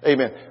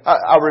 Amen.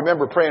 I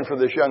remember praying for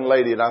this young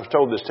lady, and I've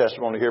told this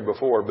testimony here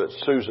before, but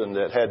Susan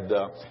that had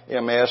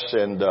MS,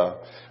 and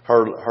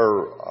her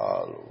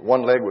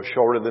one leg was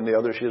shorter than the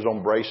other. She was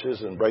on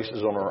braces, and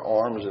braces on her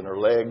arms and her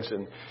legs.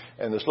 And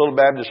this little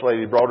Baptist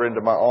lady brought her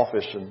into my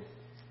office and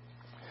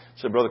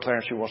said, Brother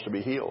Clarence, she wants to be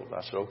healed.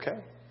 I said, okay.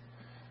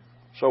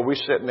 So we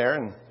sitting there,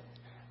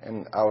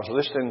 and I was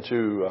listening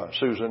to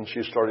Susan.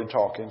 She started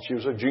talking. She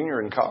was a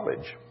junior in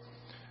college.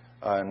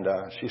 And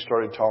she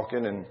started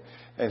talking,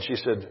 and she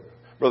said,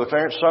 Brother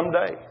Clarence,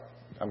 someday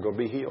I'm going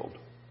to be healed.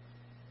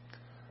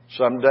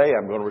 Someday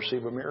I'm going to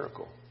receive a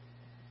miracle.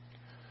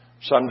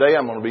 Someday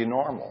I'm going to be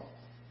normal.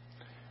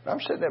 And I'm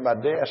sitting at my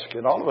desk,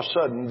 and all of a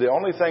sudden, the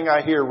only thing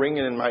I hear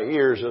ringing in my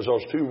ears is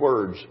those two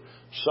words,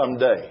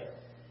 someday.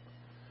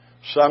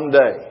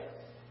 Someday.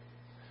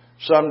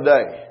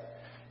 Someday.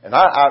 And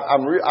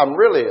I'm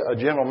really a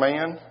gentle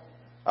man.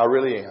 I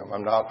really am.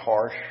 I'm not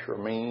harsh or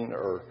mean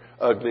or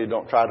ugly.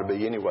 Don't try to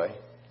be anyway.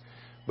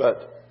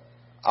 But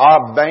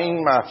I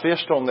banged my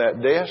fist on that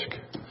desk.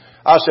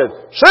 I said,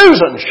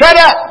 Susan, shut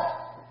up!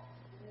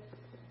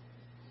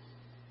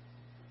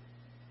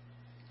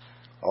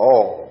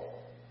 Oh,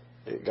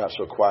 it got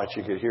so quiet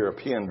you could hear a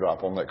pin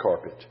drop on that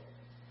carpet.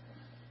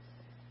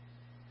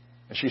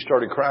 And she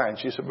started crying.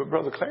 She said, but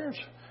Brother Clarence,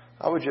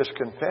 I was just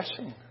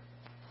confessing.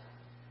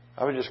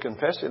 I was just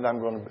confessing I'm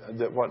going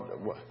to...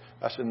 What?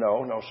 I said,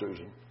 no,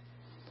 Susan.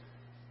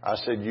 I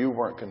said, you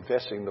weren't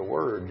confessing the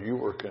word. You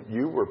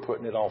were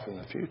putting it off in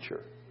the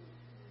future.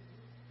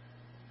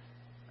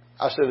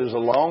 I said, as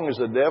long as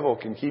the devil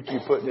can keep you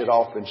putting it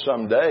off and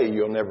someday,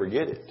 you'll never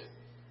get it.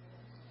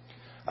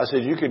 I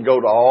said, you can go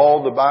to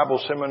all the Bible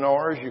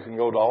seminars, you can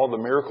go to all the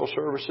miracle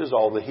services,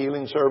 all the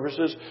healing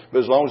services, but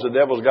as long as the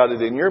devil's got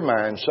it in your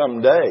mind,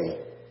 someday,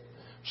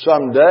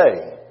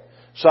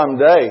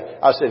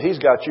 I said, he's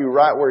got you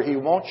right where he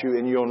wants you,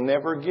 and you'll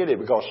never get it,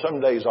 because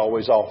someday's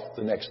always off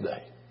the next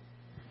day.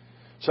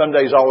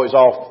 Someday's always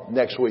off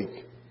next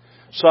week.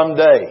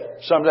 Someday.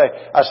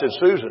 I said,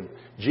 Susan,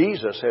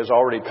 Jesus has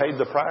already paid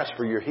the price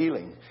for your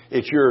healing.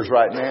 It's yours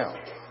right now.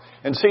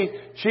 And see,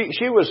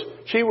 she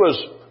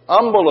was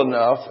humble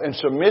enough and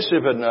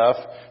submissive enough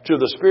to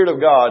the Spirit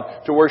of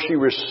God to where she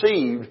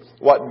received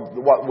what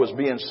was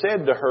being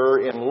said to her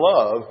in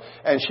love,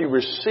 and she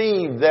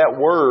received that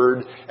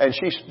word, and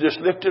she just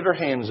lifted her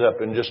hands up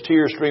and just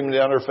tears streaming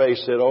down her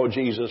face, said, oh,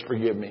 Jesus,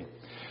 forgive me.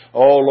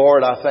 Oh,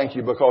 Lord, I thank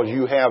you because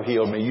you have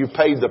healed me. You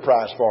paid the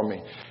price for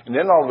me. And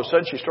then all of a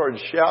sudden she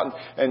started shouting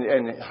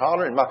and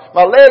hollering,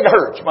 my leg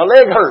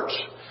hurts.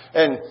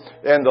 And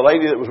the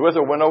lady that was with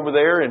her went over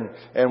there,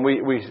 and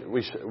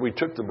we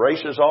took the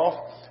braces off.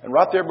 And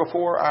right there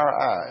before our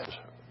eyes,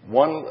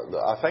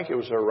 I think it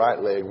was her right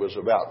leg, was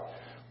about,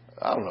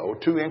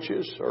 2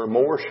 inches or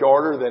more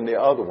shorter than the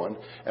other one.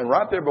 And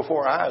right there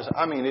before our eyes,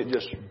 it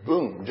just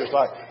boom, just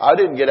like, I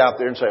didn't get out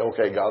there and say,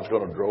 okay, God's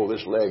going to grow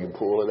this leg and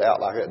pull it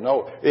out like that.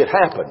 No, it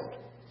happened.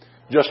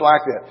 Just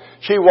like that.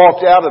 She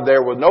walked out of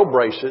there with no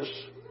braces,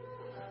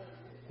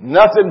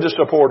 nothing to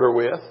support her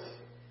with.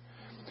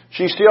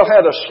 She still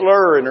had a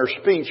slur in her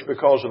speech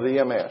because of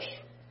the MS.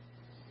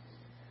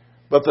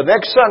 But the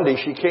next Sunday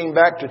she came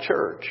back to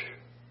church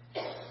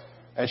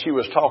and she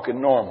was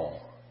talking normal.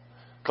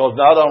 Because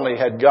not only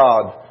had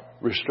God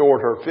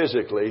restored her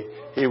physically,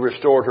 He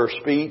restored her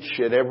speech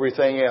and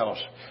everything else.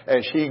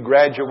 And she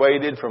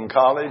graduated from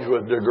college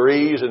with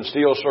degrees and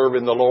still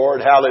serving the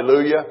Lord.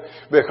 Hallelujah.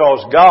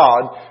 Because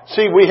God,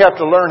 see, we have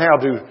to learn how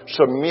to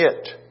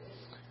submit,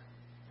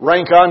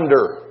 rank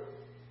under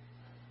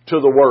to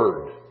the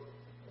Word.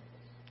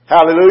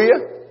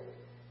 Hallelujah.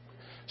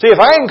 See, if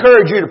I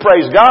encourage you to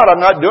praise God, I'm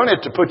not doing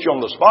it to put you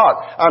on the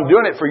spot. I'm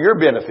doing it for your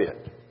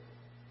benefit.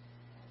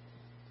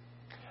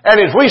 And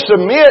if we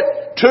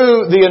submit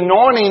to the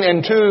anointing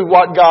and to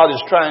what God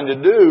is trying to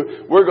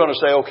do, we're going to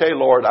say, okay,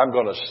 Lord, I'm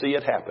going to see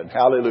it happen.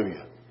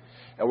 Hallelujah.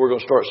 And we're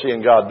going to start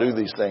seeing God do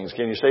these things.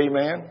 Can you say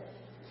amen?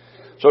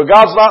 So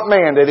God's not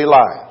man that He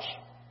lies,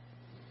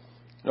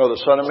 nor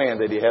the Son of Man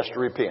that He has to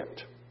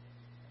repent.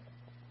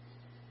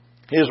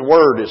 His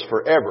word is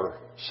forever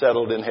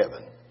settled in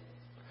heaven.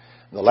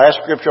 And the last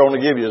scripture I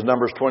want to give you is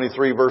Numbers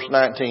 23, verse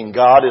 19.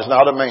 God is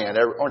not a man.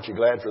 Aren't you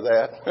glad for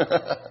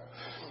that?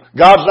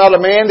 God's not a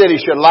man that He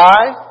should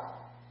lie,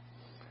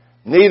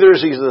 Neither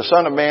is he the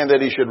Son of Man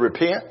that he should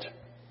repent.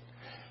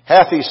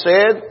 Hath he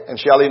said, and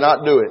shall he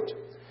not do it?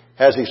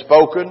 Has he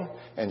spoken,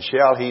 and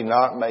shall he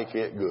not make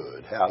it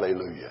good?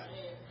 Hallelujah.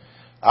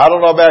 I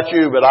don't know about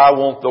you, but I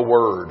want the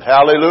Word.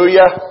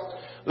 Hallelujah.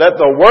 Let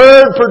the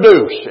Word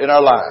produce in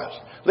our lives.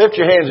 Lift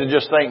your hands and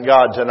just thank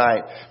God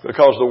tonight,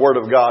 because the Word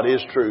of God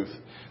is truth.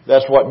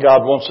 That's what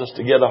God wants us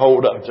to get a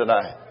hold of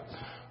tonight.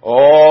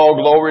 Oh,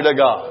 glory to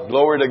God.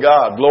 Glory to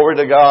God. Glory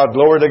to God.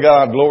 Glory to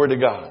God. Glory to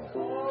God.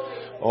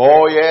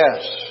 Oh,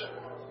 yes.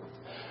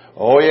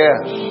 Oh,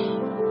 yes.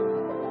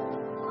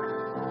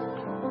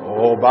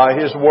 Oh, by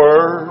His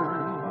Word,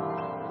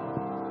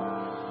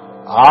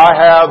 I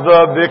have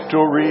the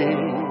victory.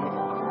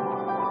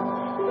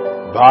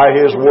 By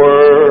His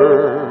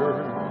Word,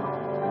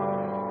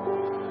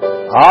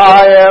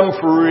 I am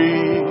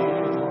free.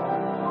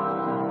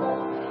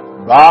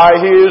 By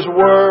His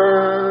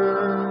Word,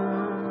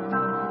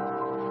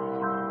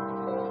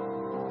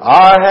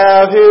 I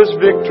have His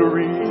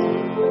victory.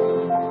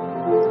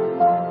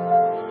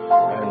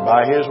 And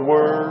by His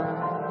Word,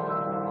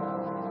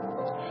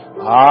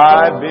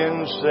 I've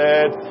been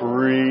set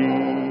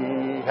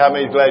free. How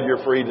many's glad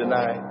you're free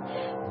tonight?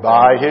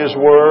 By His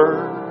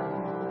Word,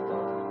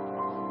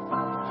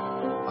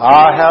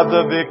 I have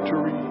the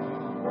victory.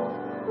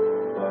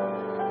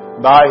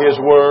 By His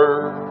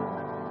Word,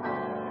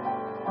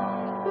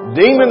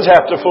 demons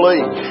have to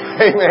flee.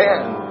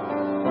 Amen.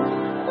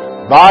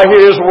 By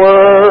His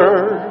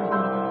Word,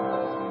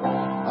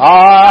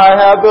 I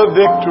have the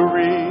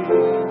victory.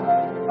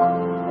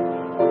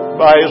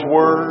 By His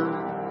Word,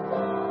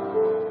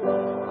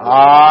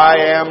 I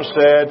am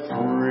set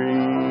free.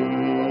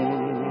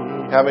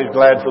 How many's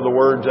glad for the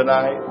Word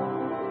tonight?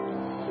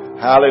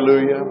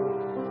 Hallelujah.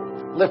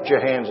 Lift your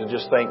hands and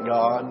just thank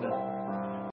God.